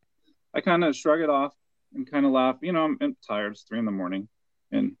happened? I kind of shrug it off and kind of laugh. I'm tired. It's 3 in the morning.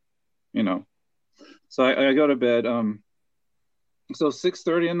 And, so I go to bed. So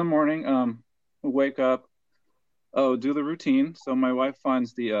 6:30 in the morning, wake up, do the routine. So my wife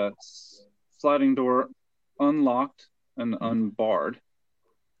finds the sliding door unlocked and unbarred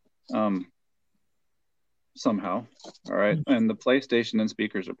somehow. All right. And the PlayStation and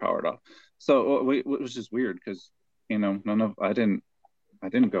speakers are powered off. So it was just weird because, I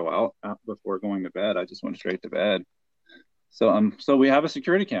didn't go out before going to bed. I just went straight to bed. So we have a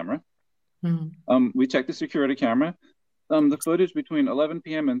security camera. We checked the security camera. The footage between 11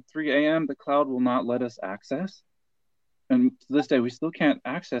 p.m. and 3 a.m., the cloud will not let us access. And to this day, we still can't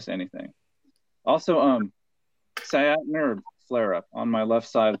access anything. Also, sciatic nerve flare up on my left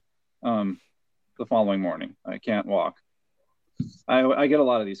side the following morning. I can't walk. I get a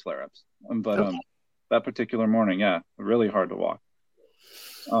lot of these flare ups, but that particular morning, really hard to walk.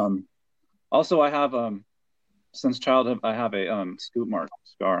 Also, I have since childhood, I have a scoop mark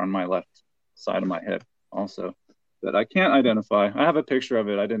scar on my left side of my hip also that I can't identify. I have a picture of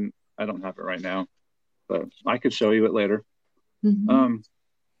it. I don't have it right now, but I could show you it later. I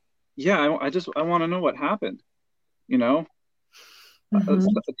want to know what happened, a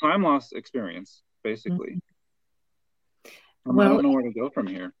time loss experience, basically. I don't know where to go from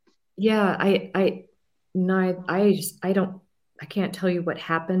here. Yeah, I can't tell you what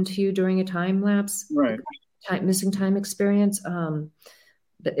happened to you during a time lapse, right? Missing time experience.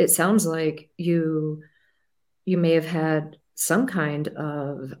 But it sounds like you may have had some kind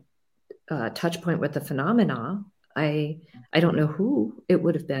of touch point with the phenomena. I don't know who it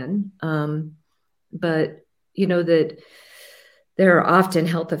would have been, but that there are often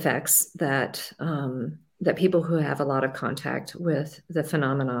health effects that that people who have a lot of contact with the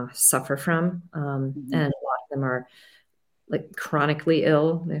phenomena suffer from, and a lot of them are like chronically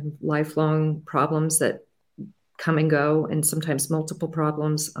ill. They have lifelong problems that come and go, and sometimes multiple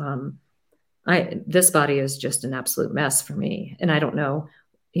problems. This body is just an absolute mess for me, and I don't know,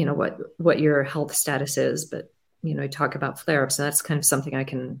 what your health status is, but talk about flare-ups, and that's kind of something I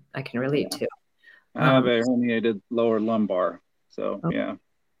can relate to. I have a herniated lower lumbar, so yeah.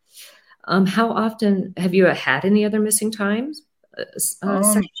 How often have you had any other missing times?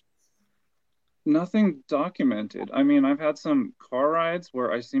 Nothing documented. I mean, I've had some car rides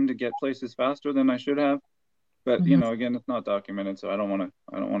where I seem to get places faster than I should have, but again, it's not documented, so I don't want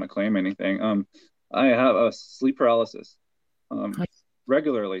to claim anything. I have a sleep paralysis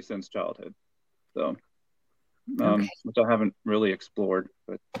regularly since childhood, so which I haven't really explored.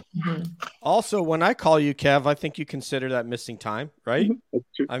 But also, when I call you Kev, I think you consider that missing time, right? That's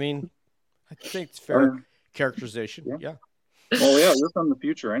true. I mean, I think it's fair characterization. Yeah. Well, yeah, you're from the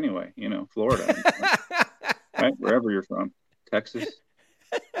future anyway. Florida, right? Wherever you're from, Texas,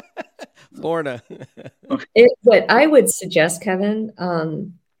 Florida. What I would suggest, Kevin,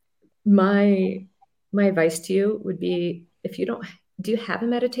 my advice to you would be, if you do you have a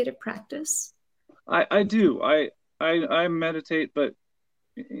meditative practice? I do. I meditate, but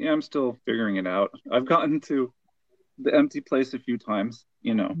I'm still figuring it out. I've gotten to the empty place a few times,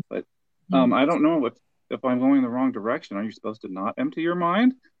 but I don't know if I'm going the wrong direction. Are you supposed to not empty your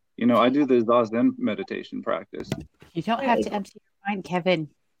mind? I do the Zazen meditation practice. You don't have to empty your mind, Kevin.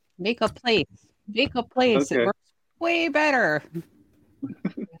 Make a place. Okay. It works way better.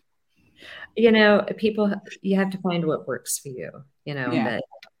 People, you have to find what works for you, but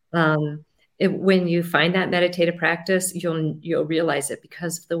when you find that meditative practice, you'll realize it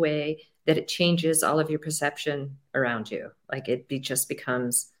because of the way that it changes all of your perception around you. Like it just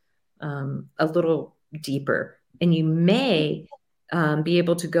becomes a little deeper, and you may be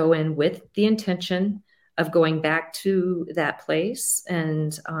able to go in with the intention of going back to that place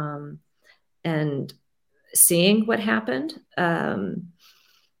and seeing what happened.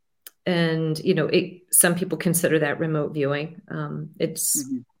 Some people consider that remote viewing.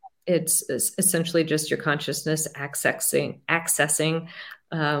 It's essentially just your consciousness accessing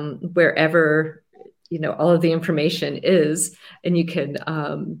wherever all of the information is, and you can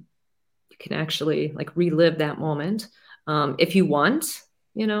actually like relive that moment if you want,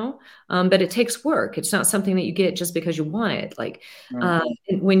 but it takes work. It's not something that you get just because you want it. Like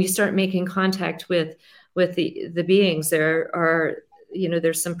when you start making contact with the beings, there are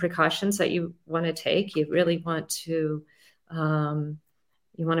there's some precautions that you want to take. You really want to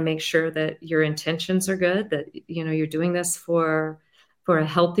You want to make sure that your intentions are good, that, you're doing this for a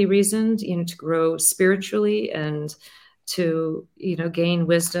healthy reason, to grow spiritually and to, gain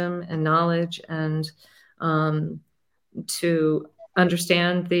wisdom and knowledge, and to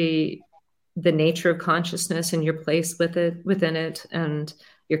understand the nature of consciousness and your place within it, and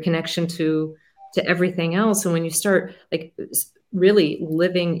your connection to everything else. And when you start like really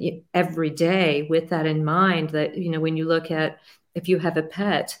living every day with that in mind, that, when you look at, if you have a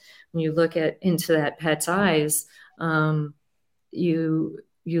pet, when you look into that pet's eyes, you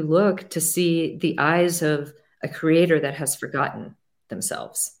look to see the eyes of a creator that has forgotten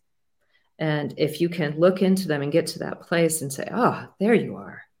themselves. And if you can look into them and get to that place and say, oh, there you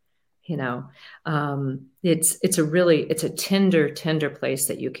are, it's a tender place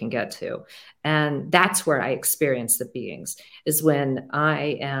that you can get to. And that's where I experience the beings, is when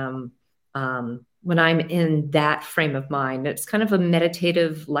I am, when I'm in that frame of mind. It's kind of a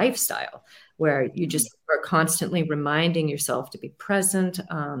meditative lifestyle where you just are constantly reminding yourself to be present,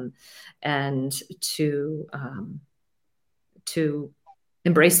 and to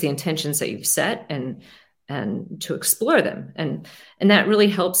embrace the intentions that you've set, and to explore them. And that really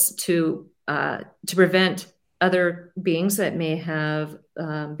helps to prevent other beings that may have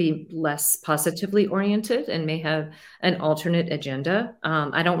be less positively oriented and may have an alternate agenda.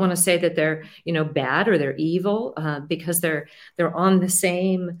 I don't want to say that they're bad or they're evil, because they're on the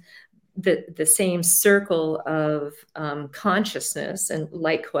same circle of consciousness and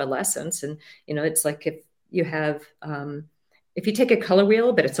light coalescence. And it's like if you have if you take a color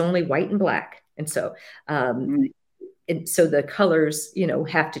wheel, but it's only white and black, and so so the colors,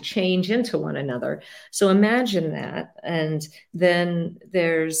 have to change into one another. So imagine that. And then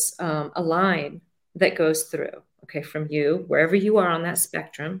there's a line that goes through, okay, from you, wherever you are on that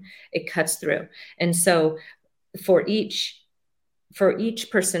spectrum, it cuts through. And so for each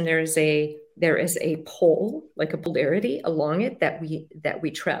person, there is a pole, like a polarity along it that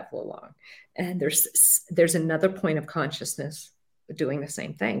we travel along. And there's another point of consciousness doing the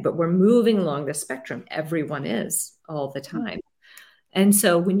same thing, but we're moving along the spectrum. Everyone is, all the time. And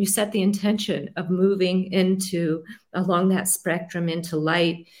so when you set the intention of moving along that spectrum into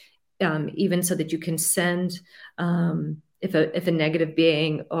light, even so that you can send, if a negative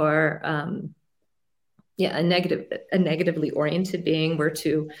being or a negatively oriented being were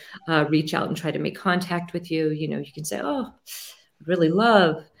to reach out and try to make contact with you, you can say, oh, I'd really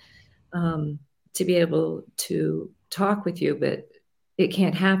love to be able to talk with you, but it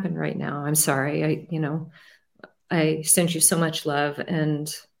can't happen right now. I'm sorry. I send you so much love,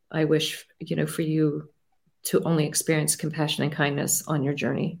 and I wish, for you to only experience compassion and kindness on your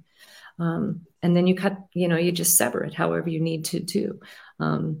journey. And then you just sever it however you need to do.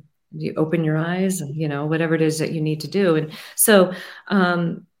 You open your eyes and, whatever it is that you need to do. And so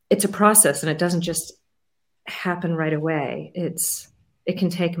it's a process, and it doesn't just happen right away. It can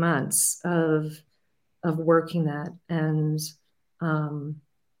take months of working that and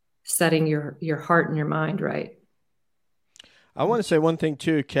setting your heart and your mind right. I want to say one thing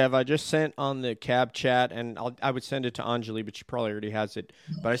too, Kev. I just sent on the cab chat, and I would send it to Anjali, but she probably already has it.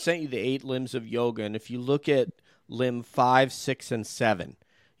 But I sent you the 8 limbs of yoga, and if you look at limb 5, 6, and 7,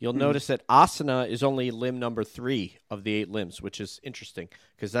 you'll notice that asana is only limb number 3 of the 8 limbs, which is interesting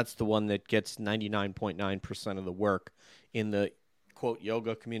because that's the one that gets 99.9% of the work in the quote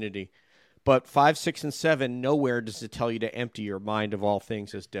yoga community. But 5, 6, and 7, nowhere does it tell you to empty your mind of all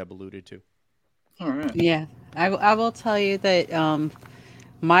things, as Deb alluded to. All right. Yeah, I will tell you that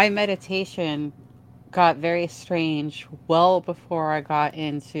my meditation got very strange well before I got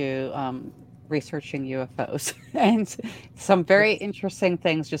into researching UFOs. And some very interesting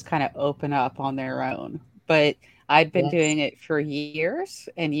things just kind of open up on their own. But I'd been doing it for years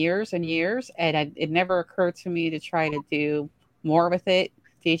and years and years, and it never occurred to me to try to do more with it.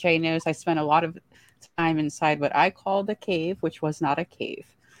 DJ knows I spent a lot of time inside what I called a cave, which was not a cave.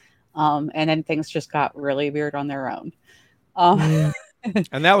 And then things just got really weird on their own.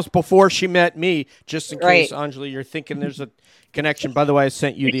 And that was before she met me, just in case, Anjali, you're thinking there's a connection. By the way, I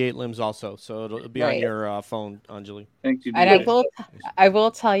sent you the 8 limbs also, so it'll be on your phone, Anjali. Thank you. And I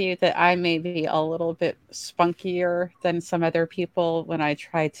will tell you that I may be a little bit spunkier than some other people when I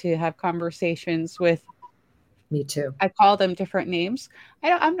try to have conversations with. Me too. I call them different names.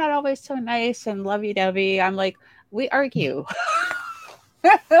 I'm not always so nice and lovey-dovey. I'm like, we argue.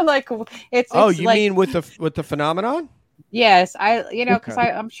 Like it's you like, mean with the phenomenon? Yes, because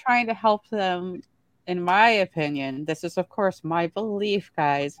I'm trying to help them. In my opinion, this is of course my belief,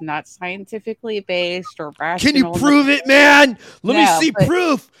 guys, not scientifically based or rational. Can you prove it, man? Let me see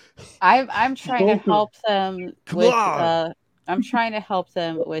proof. I'm trying to help them with I'm trying to help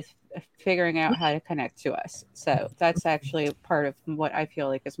them with figuring out how to connect to us. So that's actually part of what I feel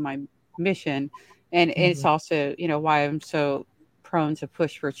like is my mission. And it's also, why I'm so prone to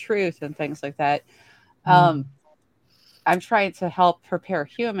push for truth and things like that. Um, I'm trying to help prepare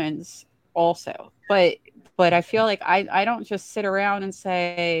humans also. But I feel like I don't just sit around and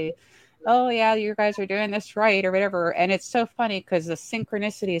say, oh yeah, you guys are doing this right or whatever. And it's so funny because the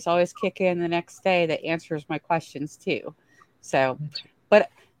synchronicities always kick in the next day that answers my questions too. So, but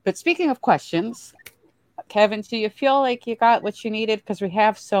speaking of questions, Kevin, do you feel like you got what you needed? Because we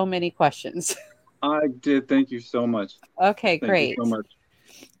have so many questions. I did. Thank you so much. Okay, Thank great. you so much.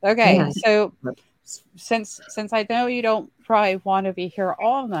 Okay, Yeah. so since I know you don't probably want to be here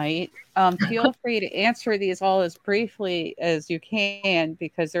all night, feel free to answer these all as briefly as you can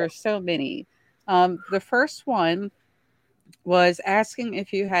because there are so many. The first one was asking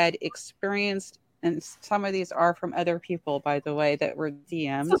if you had experienced, and some of these are from other people, by the way, that were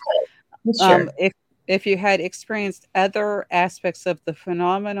DMs. Sure. If you had experienced other aspects of the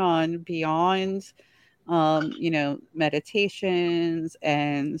phenomenon beyond, meditations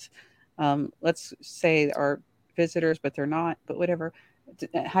and let's say our visitors, but they're not, but whatever,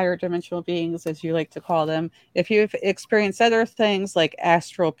 higher dimensional beings, as you like to call them. If you've experienced other things like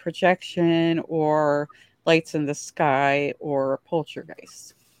astral projection or lights in the sky or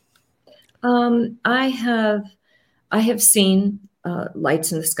poltergeist. I have seen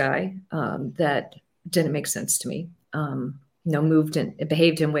lights in the sky that didn't make sense to me. Moved and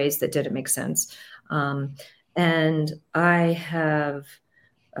behaved in ways that didn't make sense. And I have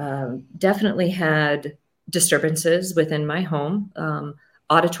definitely had disturbances within my home,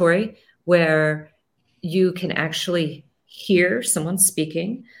 auditory, where you can actually hear someone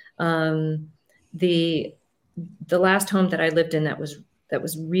speaking. The last home that I lived in that was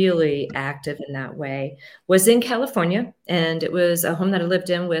really active in that way was in California, and it was a home that I lived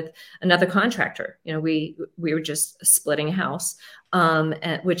in with another contractor. We were just splitting a house,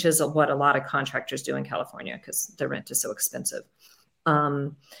 which is what a lot of contractors do in California because the rent is so expensive.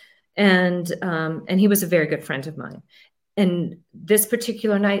 And he was a very good friend of mine. And this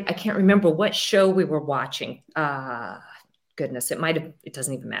particular night, I can't remember what show we were watching. Goodness, it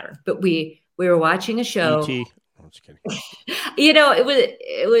doesn't even matter. But we were watching a show. E.T. I'm just kidding.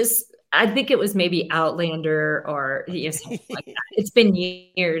 It was. I think it was maybe Outlander or something like that. It's been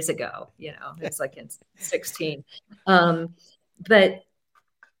years ago. It's like in 16. But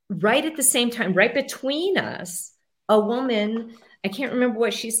right at the same time, right between us, a woman. I can't remember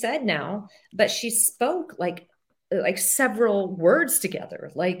what she said now, but she spoke like several words together,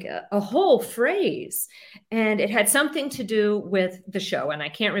 like a whole phrase. And it had something to do with the show. And I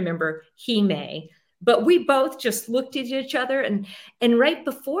can't remember, he may, but we both just looked at each other. And right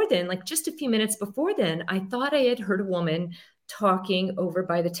before then, like just a few minutes before then, I thought I had heard a woman talking over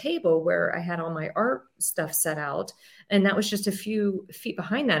by the table where I had all my art stuff set out. And that was just a few feet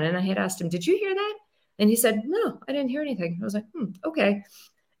behind that. And I had asked him, did you hear that? And he said, no, I didn't hear anything. I was like, okay.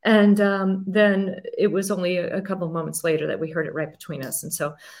 And then it was only a couple of moments later that we heard it right between us. And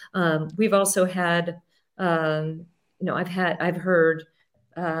so we've also had, I've heard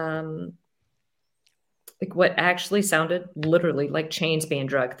like what actually sounded literally like chains being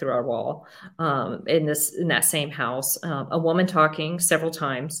dragged through our wall in that same house. A woman talking several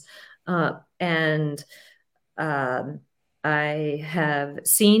times, and I have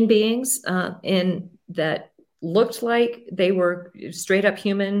seen beings in that looked like they were straight up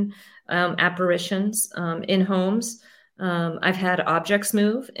human apparitions in homes. I've had objects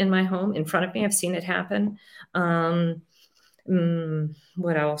move in my home in front of me. I've seen it happen. What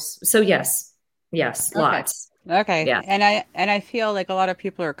else? So yes, lots. Okay. Yeah. And I feel like a lot of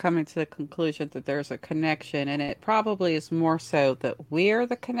people are coming to the conclusion that there's a connection, and it probably is more so that we're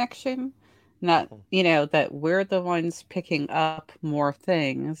the connection, not, that we're the ones picking up more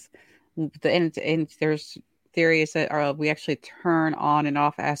things. And there's theories that we actually turn on and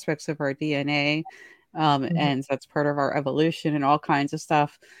off aspects of our DNA. And that's part of our evolution and all kinds of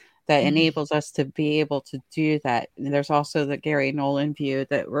stuff that enables us to be able to do that. And there's also the Gary Nolan view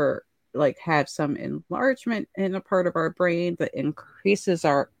that we're like have some enlargement in a part of our brain that increases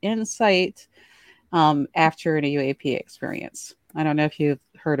our insight after an UAP experience. I don't know if you've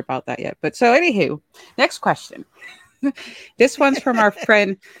heard about that yet, but so anywho, next question. This one's from our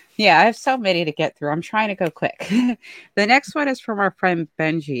friend. Yeah, I have so many to get through. I'm trying to go quick. The next one is from our friend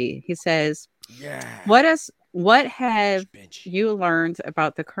Benji. He says, what have you learned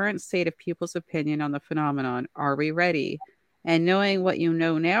about the current state of people's opinion on the phenomenon? Are we ready? And knowing what you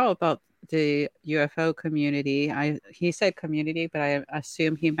know now about the UFO community, he said community, but I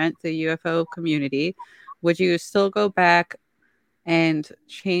assume he meant the UFO community. Would you still go back and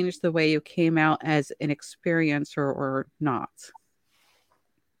change the way you came out as an experiencer or not?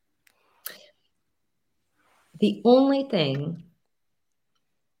 The only thing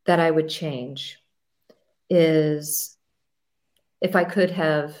that I would change is if I could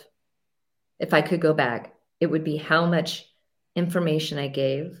go back, it would be how much information I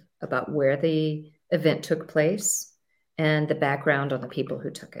gave about where the event took place and the background on the people who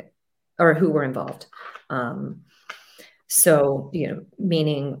took it or who were involved. So,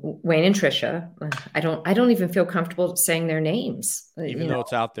 meaning Wayne and Trisha, I don't even feel comfortable saying their names. Even though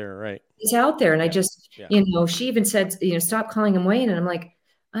it's out there, right? It's out there. And I just, she even said, stop calling him Wayne. And I'm like,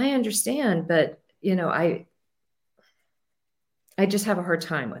 I understand, but, I just have a hard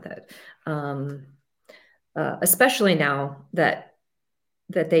time with it. Especially now that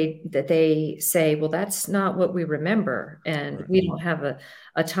they say, well, that's not what we remember. And we don't have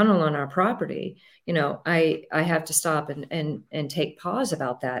a tunnel on our property. I have to stop and take pause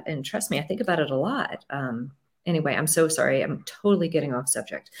about that. And trust me, I think about it a lot. Anyway, I'm so sorry. I'm totally getting off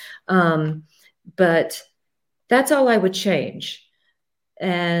subject. But that's all I would change.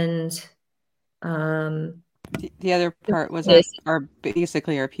 And the other part was are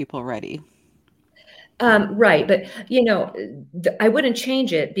people ready? Right. But, I wouldn't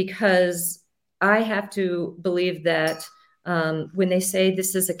change it because I have to believe that when they say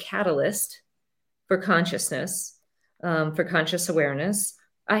this is a catalyst for consciousness, for conscious awareness,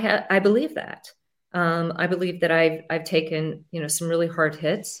 I believe that. I believe that I've taken, some really hard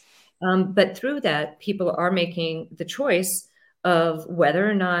hits. But through that, people are making the choice of whether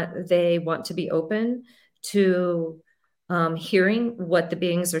or not they want to be open to hearing what the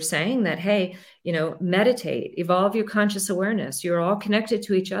beings are saying, that, hey, meditate, evolve your conscious awareness. You're all connected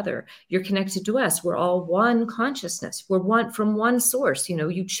to each other. You're connected to us. We're all one consciousness. We're one from one source.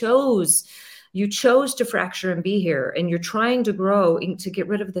 You chose to fracture and be here, and you're trying to grow and to get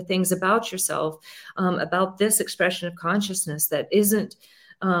rid of the things about yourself, about this expression of consciousness that isn't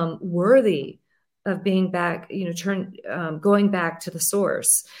worthy of being back, going back to the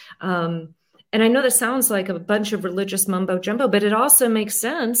source. And I know that sounds like a bunch of religious mumbo jumbo, but it also makes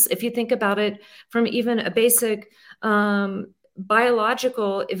sense if you think about it from even a basic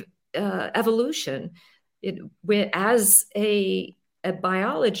biological evolution. As a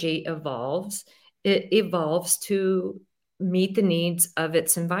biology evolves, it evolves to meet the needs of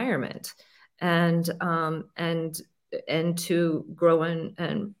its environment and to grow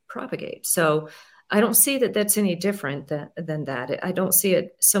and propagate. So I don't see that that's any different than that. I don't see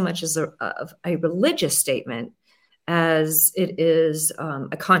it so much as a religious statement as it is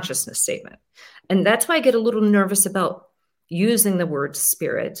a consciousness statement. And that's why I get a little nervous about using the word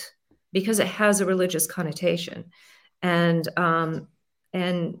spirit, because it has a religious connotation. And I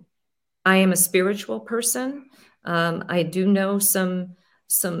am a spiritual person. I do know some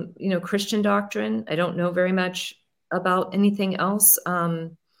Christian doctrine. I don't know very much about anything else.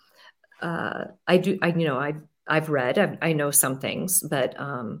 I've read, I know some things, but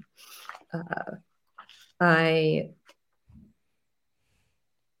I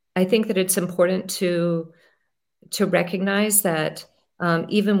think that it's important to recognize that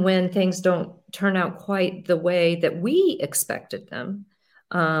even when things don't turn out quite the way that we expected them,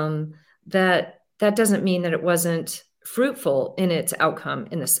 that doesn't mean that it wasn't fruitful in its outcome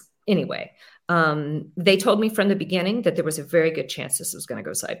in this anyway. They told me from the beginning that there was a very good chance this was going to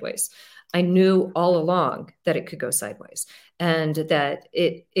go sideways. I knew all along that it could go sideways, and that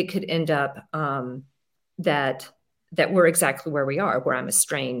it could end up that we're exactly where we are, where I'm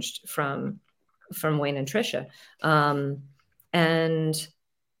estranged from Wayne and Trisha.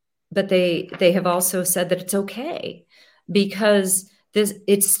 But they have also said that it's okay, because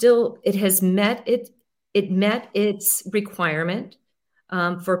it met its requirement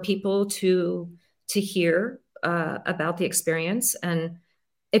for people to hear about the experience. And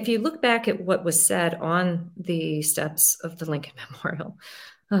if you look back at what was said on the steps of the Lincoln Memorial,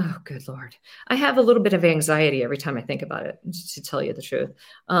 oh, good Lord, I have a little bit of anxiety every time I think about it, to tell you the truth.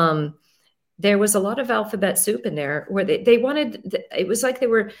 There was a lot of alphabet soup in there where they wanted, it was like they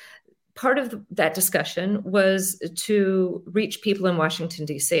were, part of that discussion was to reach people in Washington,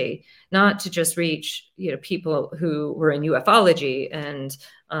 D.C., not to just reach, people who were in ufology and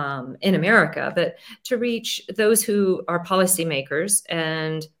in America, but to reach those who are policymakers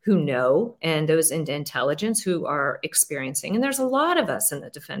and who know, and those in intelligence who are experiencing. And there's a lot of us in the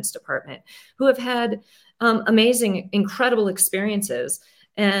Defense Department who have had amazing, incredible experiences.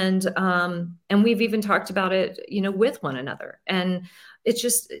 And we've even talked about it, with one another. And it's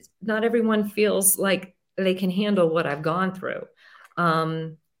just, not everyone feels like they can handle what I've gone through.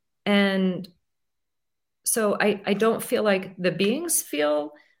 And so I don't feel like the beings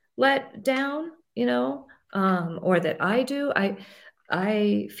feel let down, or that I do.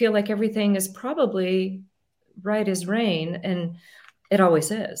 I feel like everything is probably right as rain, and it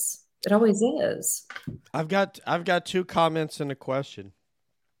always is. It always is. I've got two comments and a question.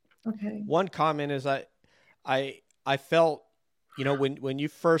 Okay. One comment is I felt, when you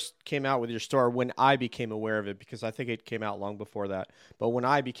first came out with your store, when I became aware of it, because I think it came out long before that, but when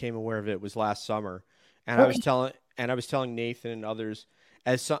I became aware of it was last summer, and I was telling Nathan and others,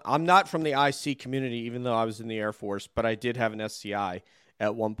 I'm not from the IC community, even though I was in the Air Force, but I did have an SCI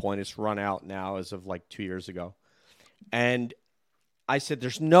at one point. It's run out now as of like 2 years ago, and I said,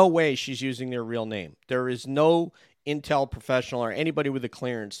 there's no way she's using their real name. There is no Intel professional or anybody with a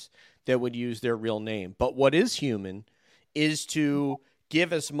clearance that would use their real name. But what is human is to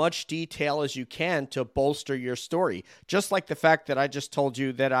give as much detail as you can to bolster your story. Just like the fact that I just told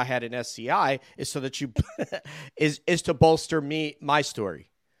you that I had an SCI is so that you is to bolster my story.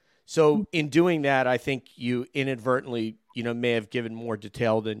 So in doing that, I think you inadvertently, may have given more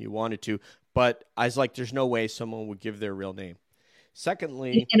detail than you wanted to. But I was like, there's no way someone would give their real name.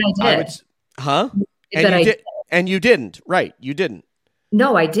 Secondly, and I did. And you didn't, right? You didn't.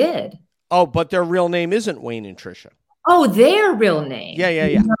 No, I did. Oh, but their real name isn't Wayne and Trisha. Oh, their real name.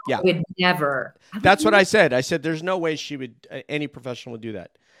 Yeah. No, I would never. That's what I said. I said there's no way any professional would do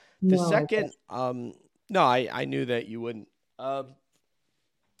that. The No, second, no, I knew that you wouldn't. The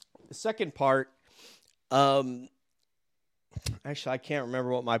second part, actually, I can't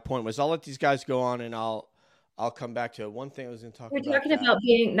remember what my point was. I'll let these guys go on, and I'll come back to it. One thing I was going to talk about. We're talking about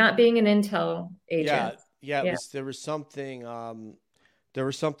not being an Intel agent. Yeah. There was something. There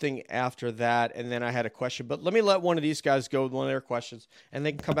was something after that, and then I had a question. But let me let one of these guys go with one of their questions, and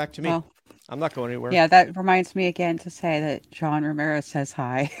they can come back to me. Oh. I'm not going anywhere. Yeah, that reminds me again to say that John Ramirez says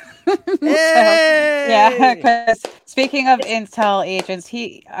hi. Hey! Yeah, because speaking of Intel agents,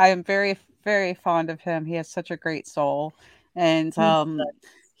 I am very, very fond of him. He has such a great soul. And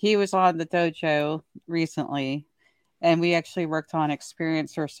he was on the dojo recently, and we actually worked on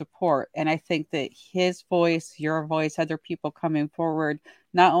experiencer support. And I think that his voice, your voice, other people coming forward,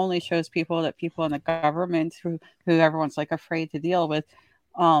 not only shows people that people in the government who everyone's like afraid to deal with,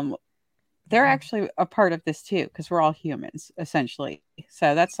 they're actually a part of this too, because we're all humans essentially.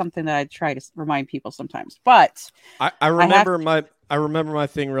 So that's something that I try to remind people sometimes. But I remember my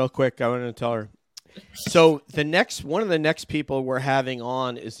thing real quick. I wanted to tell her. So one of the next people we're having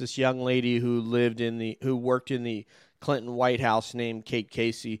on is this young lady who worked in the Clinton White House named Kate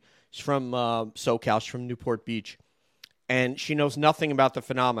Casey. She's from SoCal. She's from Newport Beach. And she knows nothing about the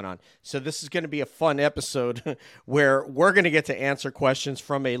phenomenon. So this is going to be a fun episode where we're going to get to answer questions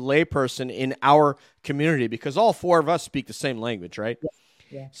from a layperson in our community, because all four of us speak the same language, right?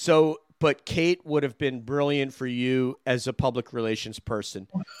 Yeah. So, but Kate would have been brilliant for you as a public relations person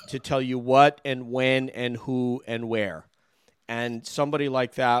to tell you what and when and who and where. And somebody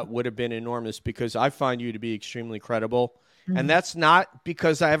like that would have been enormous, because I find you to be extremely credible. Mm-hmm. And that's not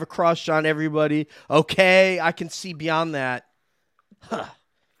because I have a crush on everybody. Okay, I can see beyond that. Huh.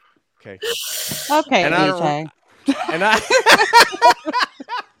 Okay. Okay, and AJ.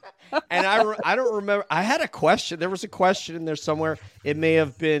 I don't remember. I had a question. There was a question in there somewhere. It may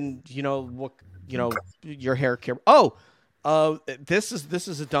have been, your hair care. Oh, this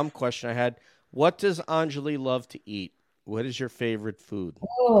is a dumb question I had. What does Anjali love to eat? What is your favorite food?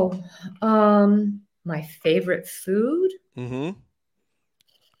 Oh, my favorite food? Mm-hmm.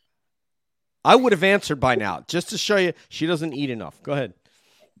 I would have answered by now, just to show you she doesn't eat enough. Go ahead.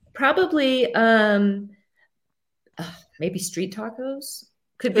 Probably maybe street tacos.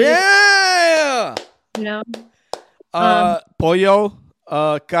 Could be. Yeah. Pollo,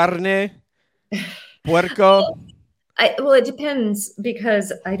 carne, puerco. Well, it depends,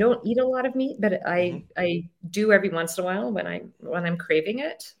 because I don't eat a lot of meat, but I do every once in a while when I'm craving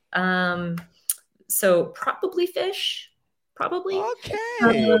it. So probably fish. Probably.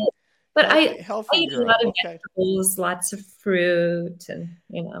 Okay. But I eat girl. a lot of vegetables, lots of fruit, and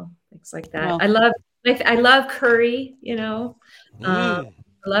things like that. Well, I love curry. I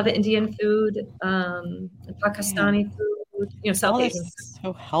love Indian food, Pakistani food. South Asian.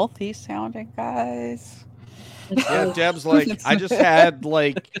 So healthy sounding, guys. Yeah, Deb's like, I just had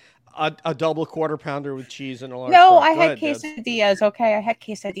like a double quarter pounder with cheese and a large. No, I had quesadillas. Okay, I had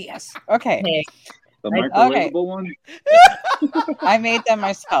quesadillas. Okay. The microwavable one? I made them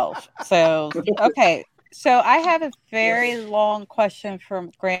myself. So, okay. So I have a very long question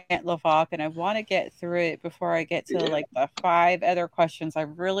from Grant Levac, and I want to get through it before I get to like the 5 other questions I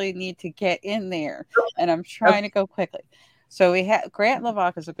really need to get in there. And I'm trying to go quickly. So we have Grant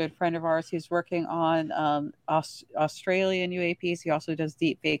Levac is a good friend of ours. He's working on Australian UAPs. He also does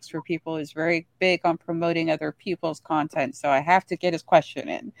deep fakes for people. He's very big on promoting other people's content. So I have to get his question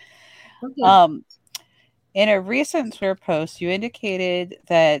in. Okay. In a recent Twitter post, you indicated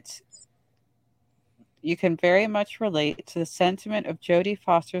that you can very much relate to the sentiment of Jodie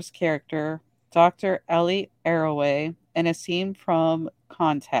Foster's character, Dr. Ellie Arroway, in a scene from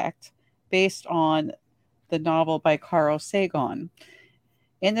Contact, based on the novel by Carl Sagan.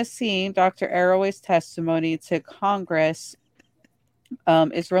 In the scene, Dr. Arroway's testimony to Congress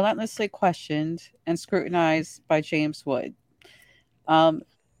is relentlessly questioned and scrutinized by James Wood.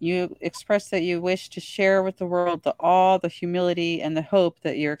 You express that you wish to share with the world the awe, the humility, and the hope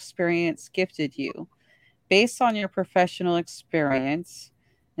that your experience gifted you. Based on your professional experience,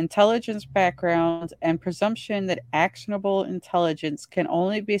 intelligence background, and presumption that actionable intelligence can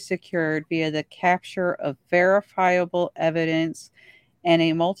only be secured via the capture of verifiable evidence and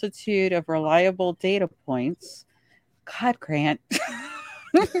a multitude of reliable data points. God, Grant.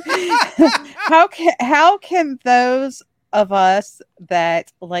 how can those of us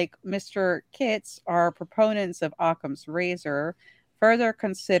that, like Mr. Kitts, are proponents of Occam's razor, further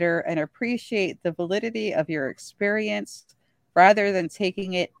consider and appreciate the validity of your experience rather than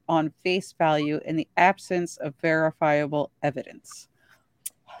taking it on face value in the absence of verifiable evidence?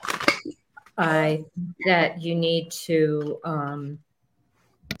 That you need to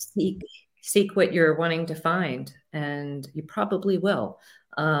seek what you're wanting to find, and you probably will.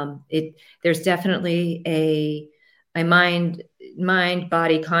 There's definitely a mind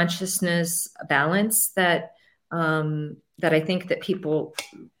body consciousness balance that I think that people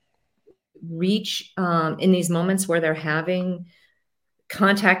reach in these moments where they're having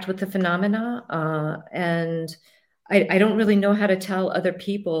contact with the phenomena, and I don't really know how to tell other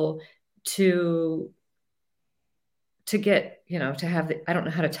people to get, to have I don't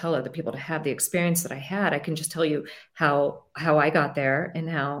know how to tell other people to have the experience that I had. I can just tell you how I got there, and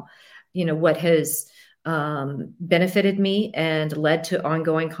how, what has benefited me and led to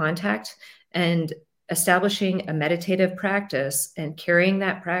ongoing contact, and establishing a meditative practice and carrying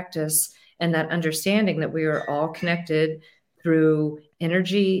that practice and that understanding that we are all connected through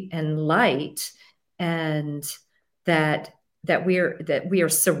energy and light, and that we are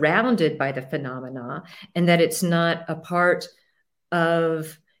surrounded by the phenomena, and that it's not a part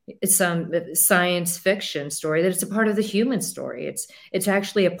of some science fiction story, that it's a part of the human story. It's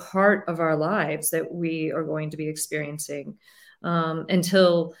actually a part of our lives that we are going to be experiencing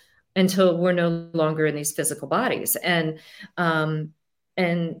until we're no longer in these physical bodies. And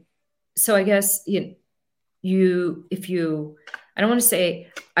so I guess I don't want to say,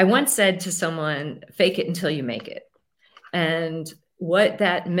 I once said to someone, fake it until you make it. And what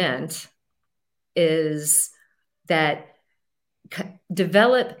that meant is that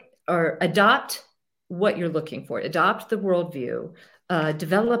develop or adopt what you're looking for, adopt the worldview,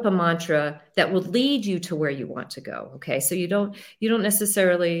 develop a mantra that will lead you to where you want to go. Okay. So you don't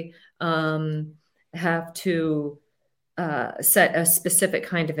necessarily have to set a specific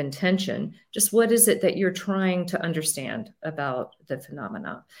kind of intention. Just what is it that you're trying to understand about the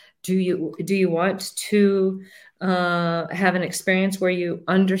phenomena? Do you want to have an experience where you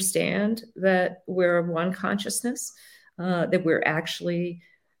understand that we're one consciousness, that we're actually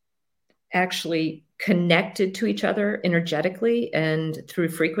connected to each other energetically and through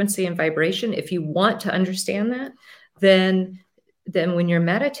frequency and vibration? If you want to understand that, then when you're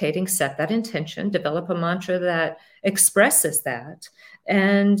meditating, set that intention, develop a mantra that expresses that,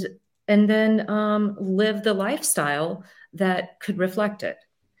 and then live the lifestyle that could reflect it.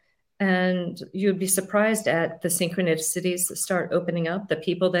 And you'd be surprised at the synchronicities that start opening up, the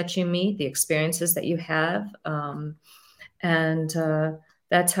people that you meet, the experiences that you have. And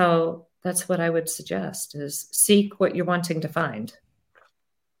that's what I would suggest, is seek what you're wanting to find,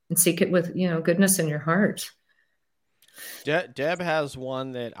 and seek it with, goodness in your heart. Deb has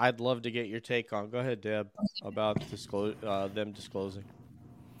one that I'd love to get your take on. Go ahead, Deb, about them disclosing.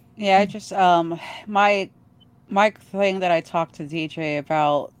 Yeah, I just my thing that I talked to DJ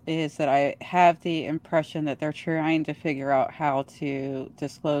about is that I have the impression that they're trying to figure out how to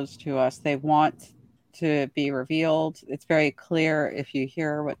disclose to us. They want to be revealed. It's very clear if you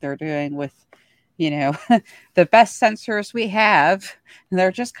hear what they're doing with, the best sensors we have.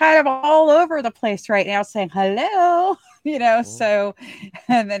 They're just kind of all over the place right now saying hello, so,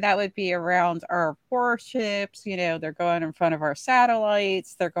 and then that would be around our warships, they're going in front of our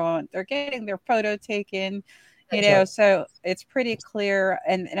satellites, they're getting their photo taken, so it's pretty clear.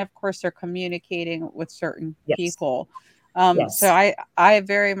 And of course they're communicating with certain people. So Yes. I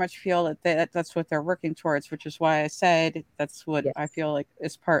very much feel that that's what they're working towards, which is why I said that's what I Yes. feel like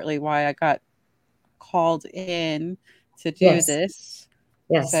is partly why I got called in to do Yes. this.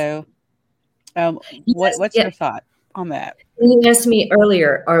 Yes. So, Yes. what's Yeah. your thought on that? You asked me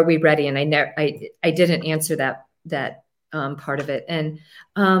earlier, are we ready? And I didn't answer that part of it. And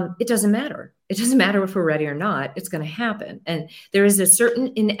it doesn't matter. It doesn't matter if we're ready or not. It's going to happen. And there is a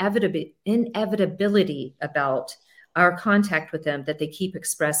certain inevitability about our contact with them that they keep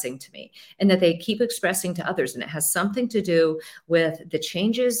expressing to me and that they keep expressing to others. And it has something to do with the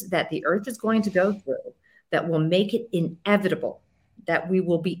changes that the earth is going to go through that will make it inevitable that we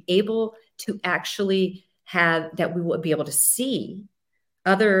will be able to actually that we will be able to see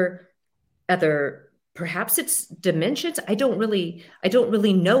other perhaps it's dimensions. I don't really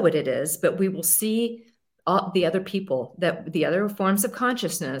know what it is, but we will see all the other people, that the other forms of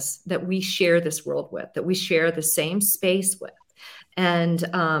consciousness that we share this world with, that we share the same space with. And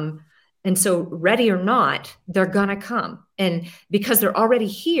so ready or not, they're gonna come. And because they're already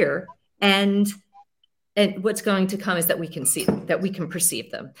here, and what's going to come is that we can see them, that we can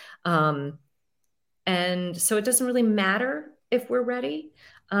perceive them. And so it doesn't really matter if we're ready.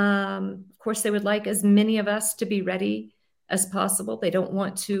 Of course, they would like as many of us to be ready as possible. They don't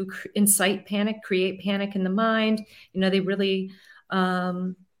want to incite panic, create panic in the mind. They really,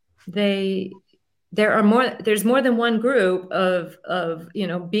 there's more than one group of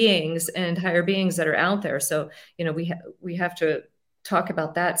beings and higher beings that are out there. So, we have to talk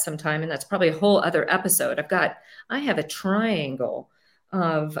about that sometime. And that's probably a whole other episode. I have a triangle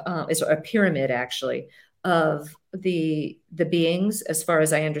of it's a pyramid actually of the beings as far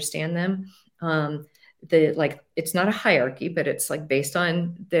as I understand them. It's not a hierarchy, but it's like based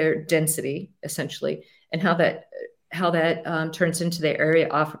on their density essentially, and how that turns into their area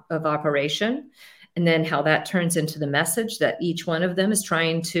of operation, and then how that turns into the message that each one of them is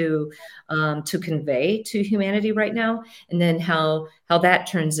trying to convey to humanity right now, and then how that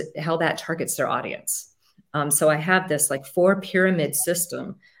targets their audience. So I have this 4 pyramid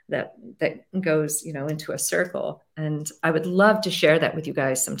system that goes, into a circle, and I would love to share that with you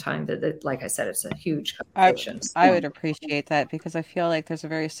guys sometime. But like I said, it's a huge conversation. I would appreciate that, because I feel like there's a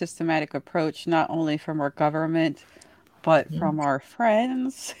very systematic approach, not only from our government, but from our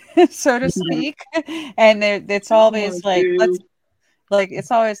friends, so to speak. And it's always let's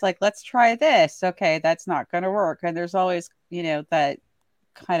try this. Okay, that's not going to work. And there's always, that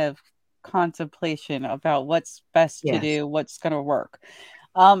kind of contemplation about what's best to do, what's going to work.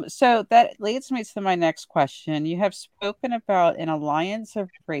 So that leads me to my next question. You have spoken about an alliance of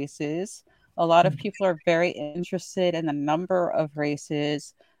races. A lot of people are very interested in the number of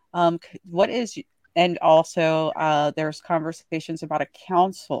races. And also there's conversations about a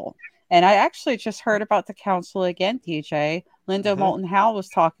council. And I actually just heard about the council again, DJ. Linda Moulton Howe was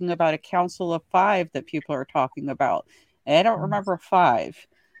talking about a council of 5 that people are talking about. And I don't remember 5.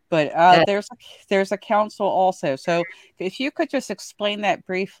 But there's a council also. So if you could just explain that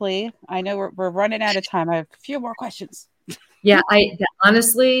briefly. I know we're running out of time. I have a few more questions. Yeah,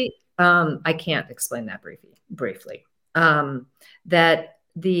 honestly, I can't explain that briefly. That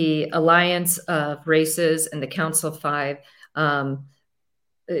the Alliance of Races and the Council of 5,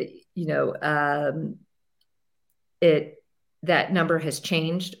 that number has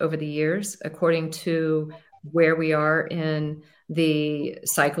changed over the years according to where we are in the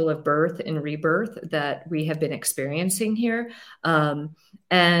cycle of birth and rebirth that we have been experiencing here.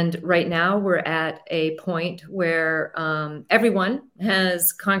 And right now we're at a point where everyone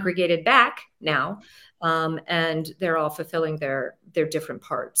has congregated back now, and they're all fulfilling their different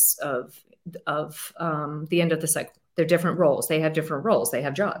parts of the end of the cycle. They're different roles. They have different roles. They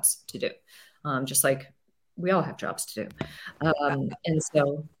have jobs to do, just like we all have jobs to do. And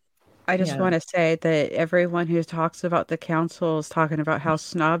so I just want to say that everyone who talks about the council is talking about how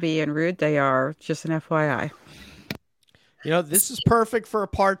snobby and rude they are. Just an FYI. This is perfect for a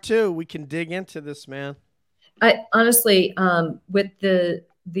part 2. We can dig into this, man. I honestly, with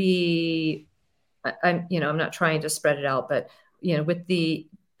I'm not trying to spread it out, but with the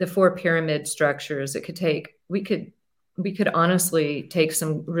 4 pyramid structures, we could honestly take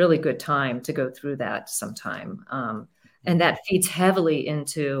some really good time to go through that sometime. And that feeds heavily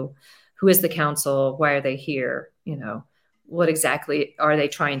into who is the council, why are they here, what exactly are they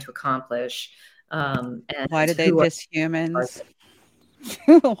trying to accomplish, and why did they diss humans?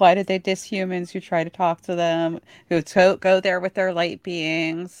 Why did they diss humans who try to talk to them, who go there with their light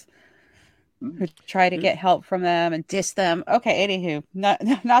beings, who try to get help from them and diss them? Okay, anywho,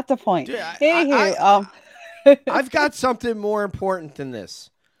 not the point. Dude, anywho, I've got something more important than this.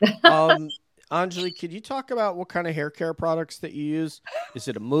 Anjali, could you talk about what kind of hair care products that you use? Is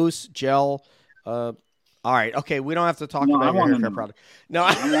it a mousse, gel? All right. Okay. We don't have to talk about your hair care product. No.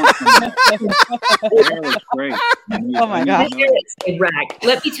 Hair is great. Oh my gosh.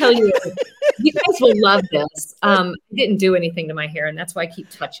 Let me tell you, you guys will love this. I didn't do anything to my hair, and that's why I keep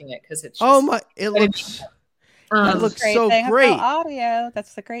touching it because it's. Just, it looks. It looks so great. Audio.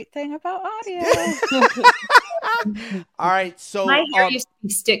 That's the great thing about audio. All right. So my hair used to be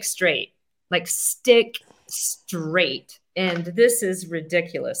stick straight. And this is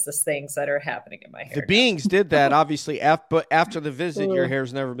ridiculous, the things that are happening in my hair. The beings did that, obviously, but after the visit, your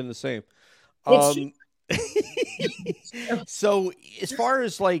hair's never been the same. So as far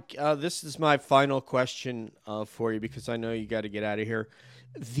as this is my final question for you, because I know you got to get out of here.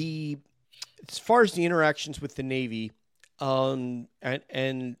 As far as the interactions with the Navy, and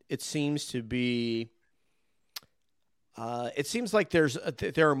it seems to be, it seems like there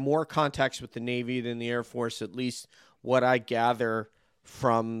are more contacts with the Navy than the Air Force, at least what I gather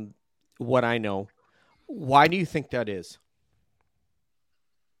from what I know. Why do you think that is?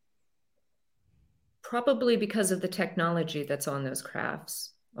 Probably because of the technology that's on those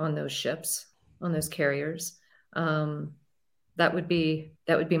crafts, on those ships, on those carriers. That would be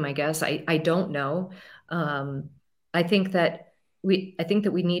my guess. I don't know. I think that we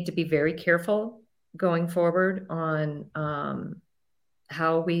need to be very careful going forward on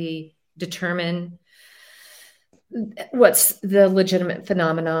how we determine what's the legitimate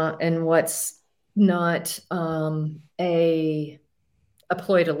phenomena and what's not a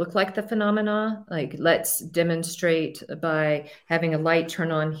ploy to look like the phenomena. Like, let's demonstrate by having a light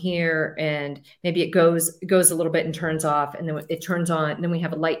turn on here, and maybe it goes a little bit and turns off, and then it turns on, and then we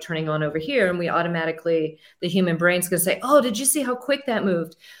have a light turning on over here, and we automatically, the human brain's going to say, oh, did you see how quick that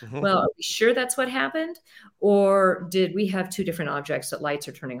moved? Mm-hmm. Well, are we sure that's what happened? Or did we have two different objects that lights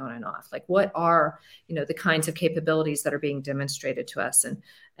are turning on and off? Like, what are, the kinds of capabilities that are being demonstrated to us?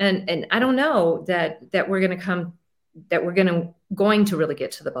 And I don't know that we're going to really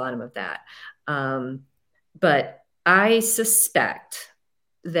get to the bottom of that. But I suspect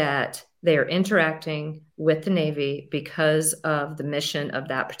that they are interacting with the Navy because of the mission of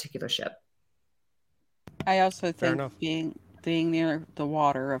that particular ship. I also think being near the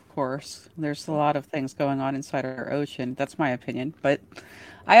water, of course, there's a lot of things going on inside our ocean. That's my opinion. But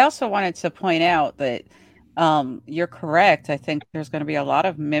I also wanted to point out that you're correct. I think there's going to be a lot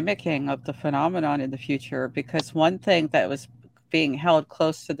of mimicking of the phenomenon in the future, because one thing that was being held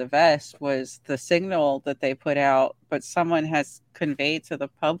close to the vest was the signal that they put out, but someone has conveyed to the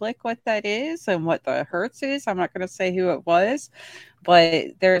public what that is and what the hertz is. I'm not going to say who it was, but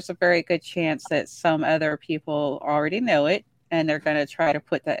there's a very good chance that some other people already know it, and they're going to try to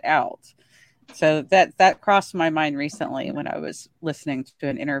put that out. So that crossed my mind recently when I was listening to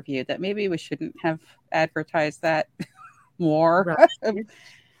an interview, that maybe we shouldn't have advertised that more. Right.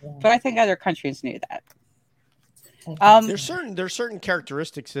 But I think other countries knew that. There's certain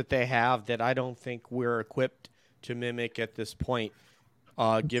characteristics that they have that I don't think we're equipped to mimic at this point,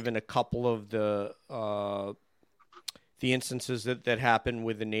 given a couple of the instances that happened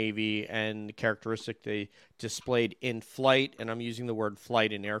with the Navy and the characteristic they displayed in flight. And I'm using the word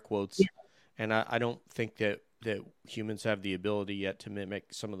flight in air quotes. Yeah. And I don't think that humans have the ability yet to mimic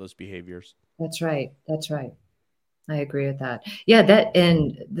some of those behaviors. That's right. I agree with that. Yeah, that,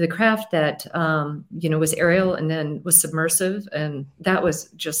 and the craft that was aerial and then was submersive, and that was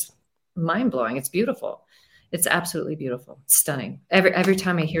just mind blowing. It's beautiful. It's absolutely beautiful. It's stunning. Every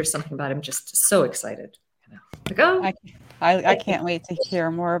time I hear something about it, I'm just so excited. Like, oh, I can't wait to hear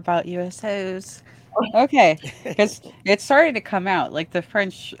more about USOs. Okay, because it's starting to come out. Like the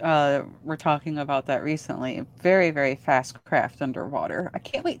French were talking about that recently. Very, very fast craft underwater. I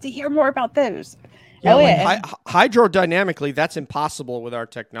can't wait to hear more about those. Hydrodynamically, that's impossible with our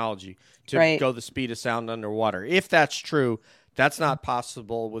technology to go the speed of sound underwater. If that's true, that's not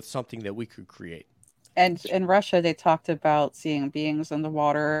possible with something that we could create. And in Russia, they talked about seeing beings in the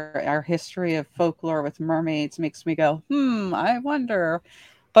water. Our history of folklore with mermaids makes me go, I wonder.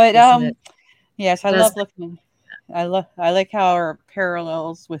 But yes, I love looking. I like how our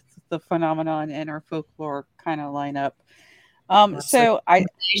parallels with the phenomenon and our folklore kind of line up.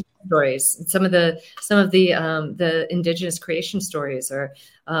 Stories. Some of the indigenous creation stories are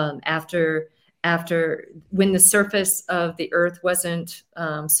after when the surface of the earth wasn't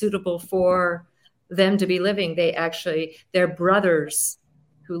suitable for them to be living, their brothers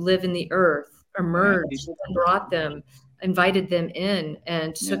who live in the earth emerged and invited them in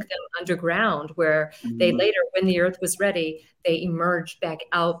and took them underground, where they later, when the earth was ready, they emerged back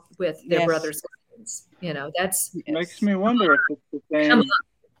out with their brothers. That's makes me wonder if it's the same.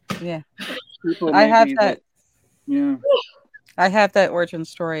 Yeah. people I have maybe that. yeah. I have that origin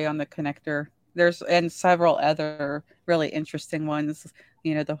story on the connector. There's and several other really interesting ones.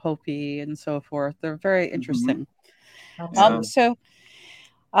 The Hopi and so forth. They're very Hmm. interesting. Yeah. So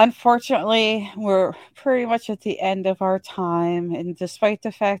unfortunately, we're pretty much at the end of our time. And despite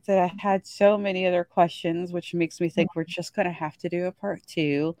the fact that I had so many other questions, which makes me think we're just going to have to do a part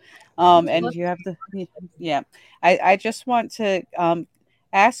two. And you have yeah, I just want to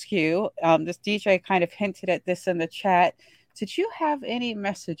ask you this DJ kind of hinted at this in the chat. Did you have any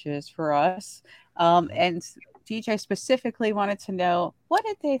messages for us? And DJ specifically wanted to know what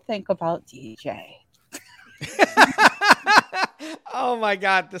did they think about DJ? Oh my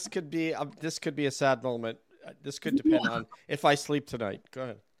God, this could be a sad moment. This could depend on if I sleep tonight. Go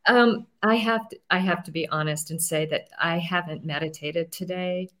ahead. I have to be honest and say that I haven't meditated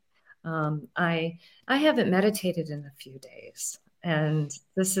today. I haven't meditated in a few days, and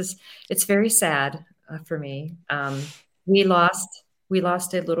it's very sad for me. We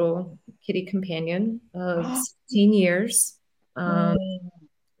lost a little kitty companion of 16 years.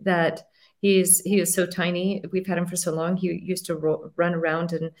 That he is so tiny. We've had him for so long. He used to run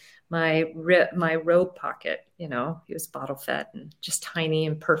around in my robe pocket. He was bottle fed and just tiny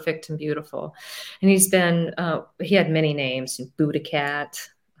and perfect and beautiful. And he had many names: Buddha Cat,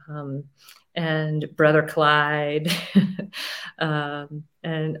 and Brother Clyde,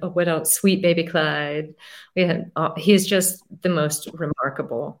 and what else? Sweet Baby Clyde. He's just the most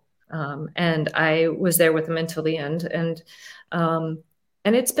remarkable. And I was there with him until the end.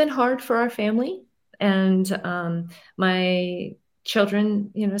 And it's been hard for our family. And my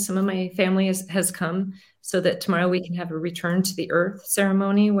children, some of my family has come so that tomorrow we can have a return to the earth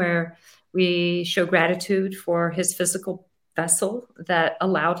ceremony where we show gratitude for his physical vessel that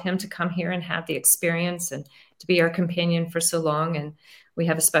allowed him to come here and have the experience and to be our companion for so long. And we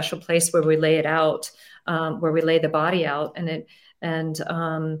have a special place where we lay it out, where we lay the body out, then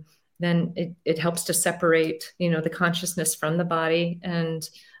it helps to separate, the consciousness from the body, and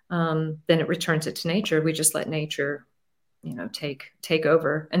then it returns it to nature. We just let nature, take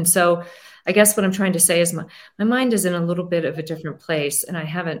over. And so, I guess what I'm trying to say is my mind is in a little bit of a different place, and I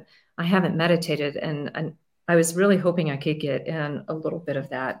haven't meditated, and I was really hoping I could get in a little bit of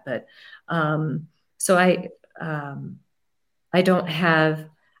that, but so I don't have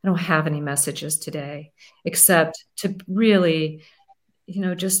any messages today except to really,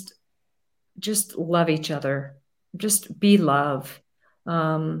 just love each other, just be love.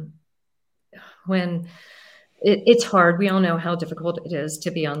 When it's hard, we all know how difficult it is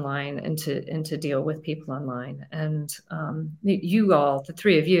to be online and to deal with people online. And you all, the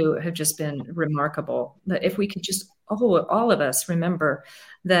three of you, have just been remarkable. That if we could just all of us remember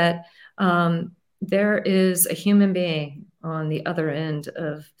that there is a human being on the other end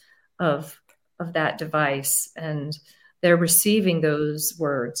of that device, and they're receiving those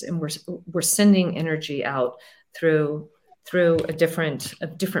words, and we're sending energy out through a different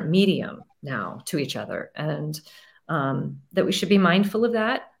medium now to each other, and that we should be mindful of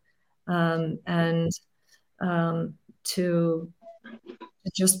that, and to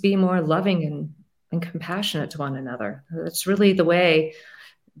just be more loving and compassionate to one another. It's really the way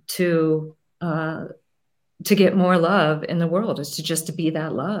to get more love in the world, is to be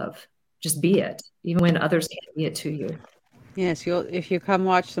that love. Just be it, even when others can't be it to you. Yes, if you come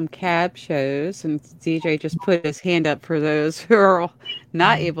watch some cab shows, and DJ just put his hand up for those who are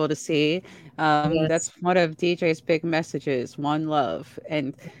not able to see. Yes. That's one of DJ's big messages: one love.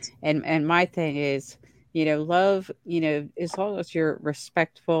 And my thing is, love. As long as you're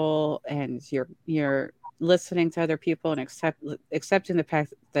respectful and you're listening to other people and accepting the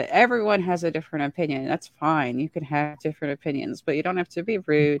fact that everyone has a different opinion. That's fine. You can have different opinions, but you don't have to be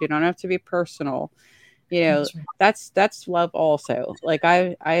rude. You don't have to be personal. That's right. That's love also. Like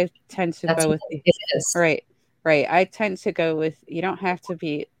I tend to That's go what with it is. right. I tend to go with, you don't have to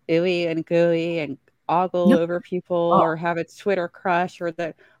be ooey and gooey and ogle No. over people or have a Twitter crush or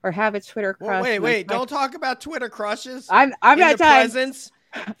have a Twitter crush. Well, wait, don't talk about Twitter crushes. I'm in not the done. presence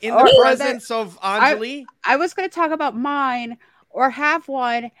in the presence of Anjali. I was going to talk about mine, or have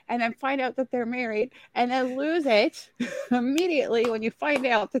one and then find out that they're married and then lose it immediately when you find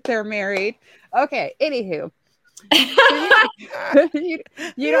out that they're married. Okay, anywho.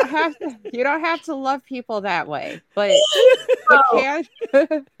 you don't have to love people that way, but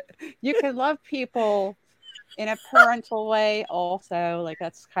you can love people in a parental way also. Like,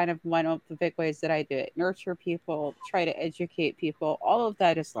 that's kind of one of the big ways that I do it. Nurture people, try to educate people. All of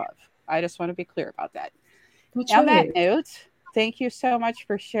that is love. I just want to be clear about that. On that note, thank you so much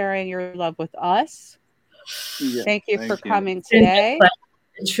for sharing your love with us. Yeah, thank you for coming today.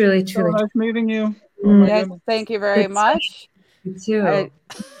 Truly, So truly. nice meeting you. Oh my Yes, goodness. thank you very much. You too. I-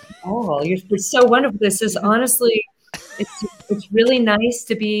 Oh, you're so wonderful. This is honestly, it's really nice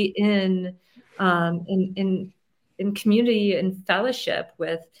to be in community and fellowship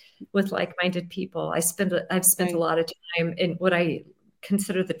with like-minded people. I've spent Right. a lot of time in what I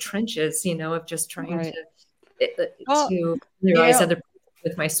consider the trenches, of just trying Right. to You familiarize know, other people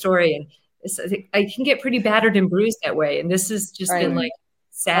with my story, and I can get pretty battered and bruised that way. And this has just been right. like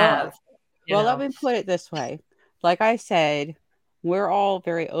salve, Well, let me put it this way. Like I said, we're all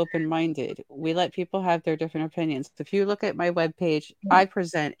very open-minded. We let people have their different opinions. If you look at my webpage, I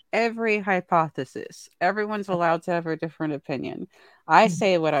present every hypothesis. Everyone's allowed to have a different opinion. I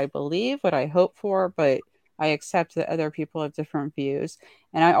say what I believe, what I hope for, but I accept that other people have different views.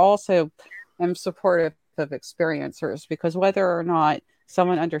 And I also am supportive of experiencers because whether or not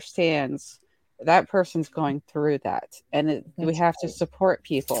someone understands, that person's going through that. And we have to support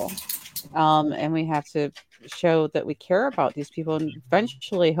people. And we have to show that we care about these people, and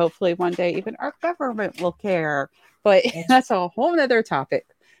eventually, hopefully, one day, even our government will care. But that's a whole nother topic.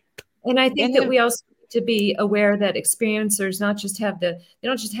 And I think that we also need to be aware that experiencers they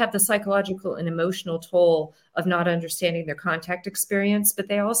don't just have the psychological and emotional toll of not understanding their contact experience, but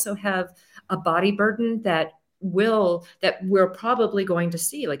they also have a body burden that we're probably going to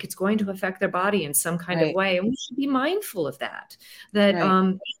see, like it's going to affect their body in some kind of way, and we should be mindful of that.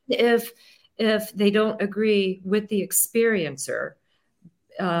 If they don't agree with the experiencer,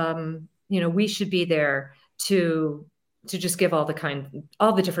 we should be there to just give all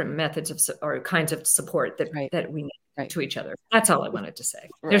the different methods or kinds of support that we need to each other. That's all I wanted to say.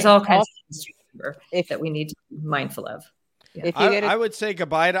 There's all kinds of things that we need to be mindful of. Yeah. If I would say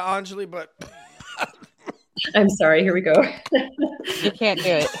goodbye to Anjali, but I'm sorry. Here we go. You can't do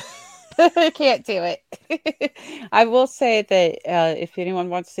it. I can't do it. I will say that if anyone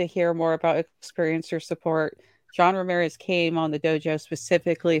wants to hear more about experiencer support, John Ramirez came on the dojo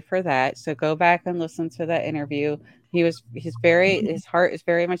specifically for that. So go back and listen to that interview. His heart is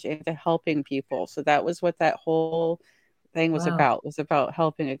very much into helping people. So that was what that whole thing was about. It was about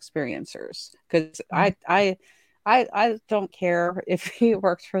helping experiencers. Because I don't care if he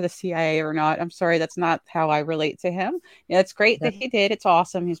worked for the CIA or not. I'm sorry, that's not how I relate to him. Yeah, it's great that he did. It's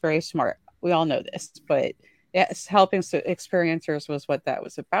awesome. He's very smart. We all know this. But yes, helping experiencers was what that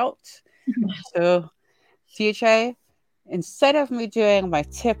was about. So, DJ, instead of me doing my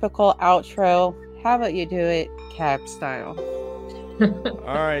typical outro, how about you do it cab style?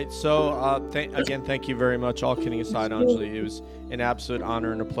 All right. So, thank you very much. All kidding aside, Anjali, it was an absolute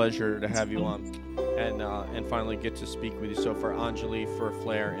honor and a pleasure to have you on, and finally get to speak with you. So, for Anjali, for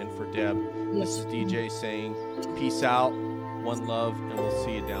Flair, and for Deb, this is DJ saying, "Peace out, one love, and we'll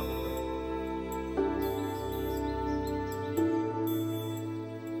see you down the road."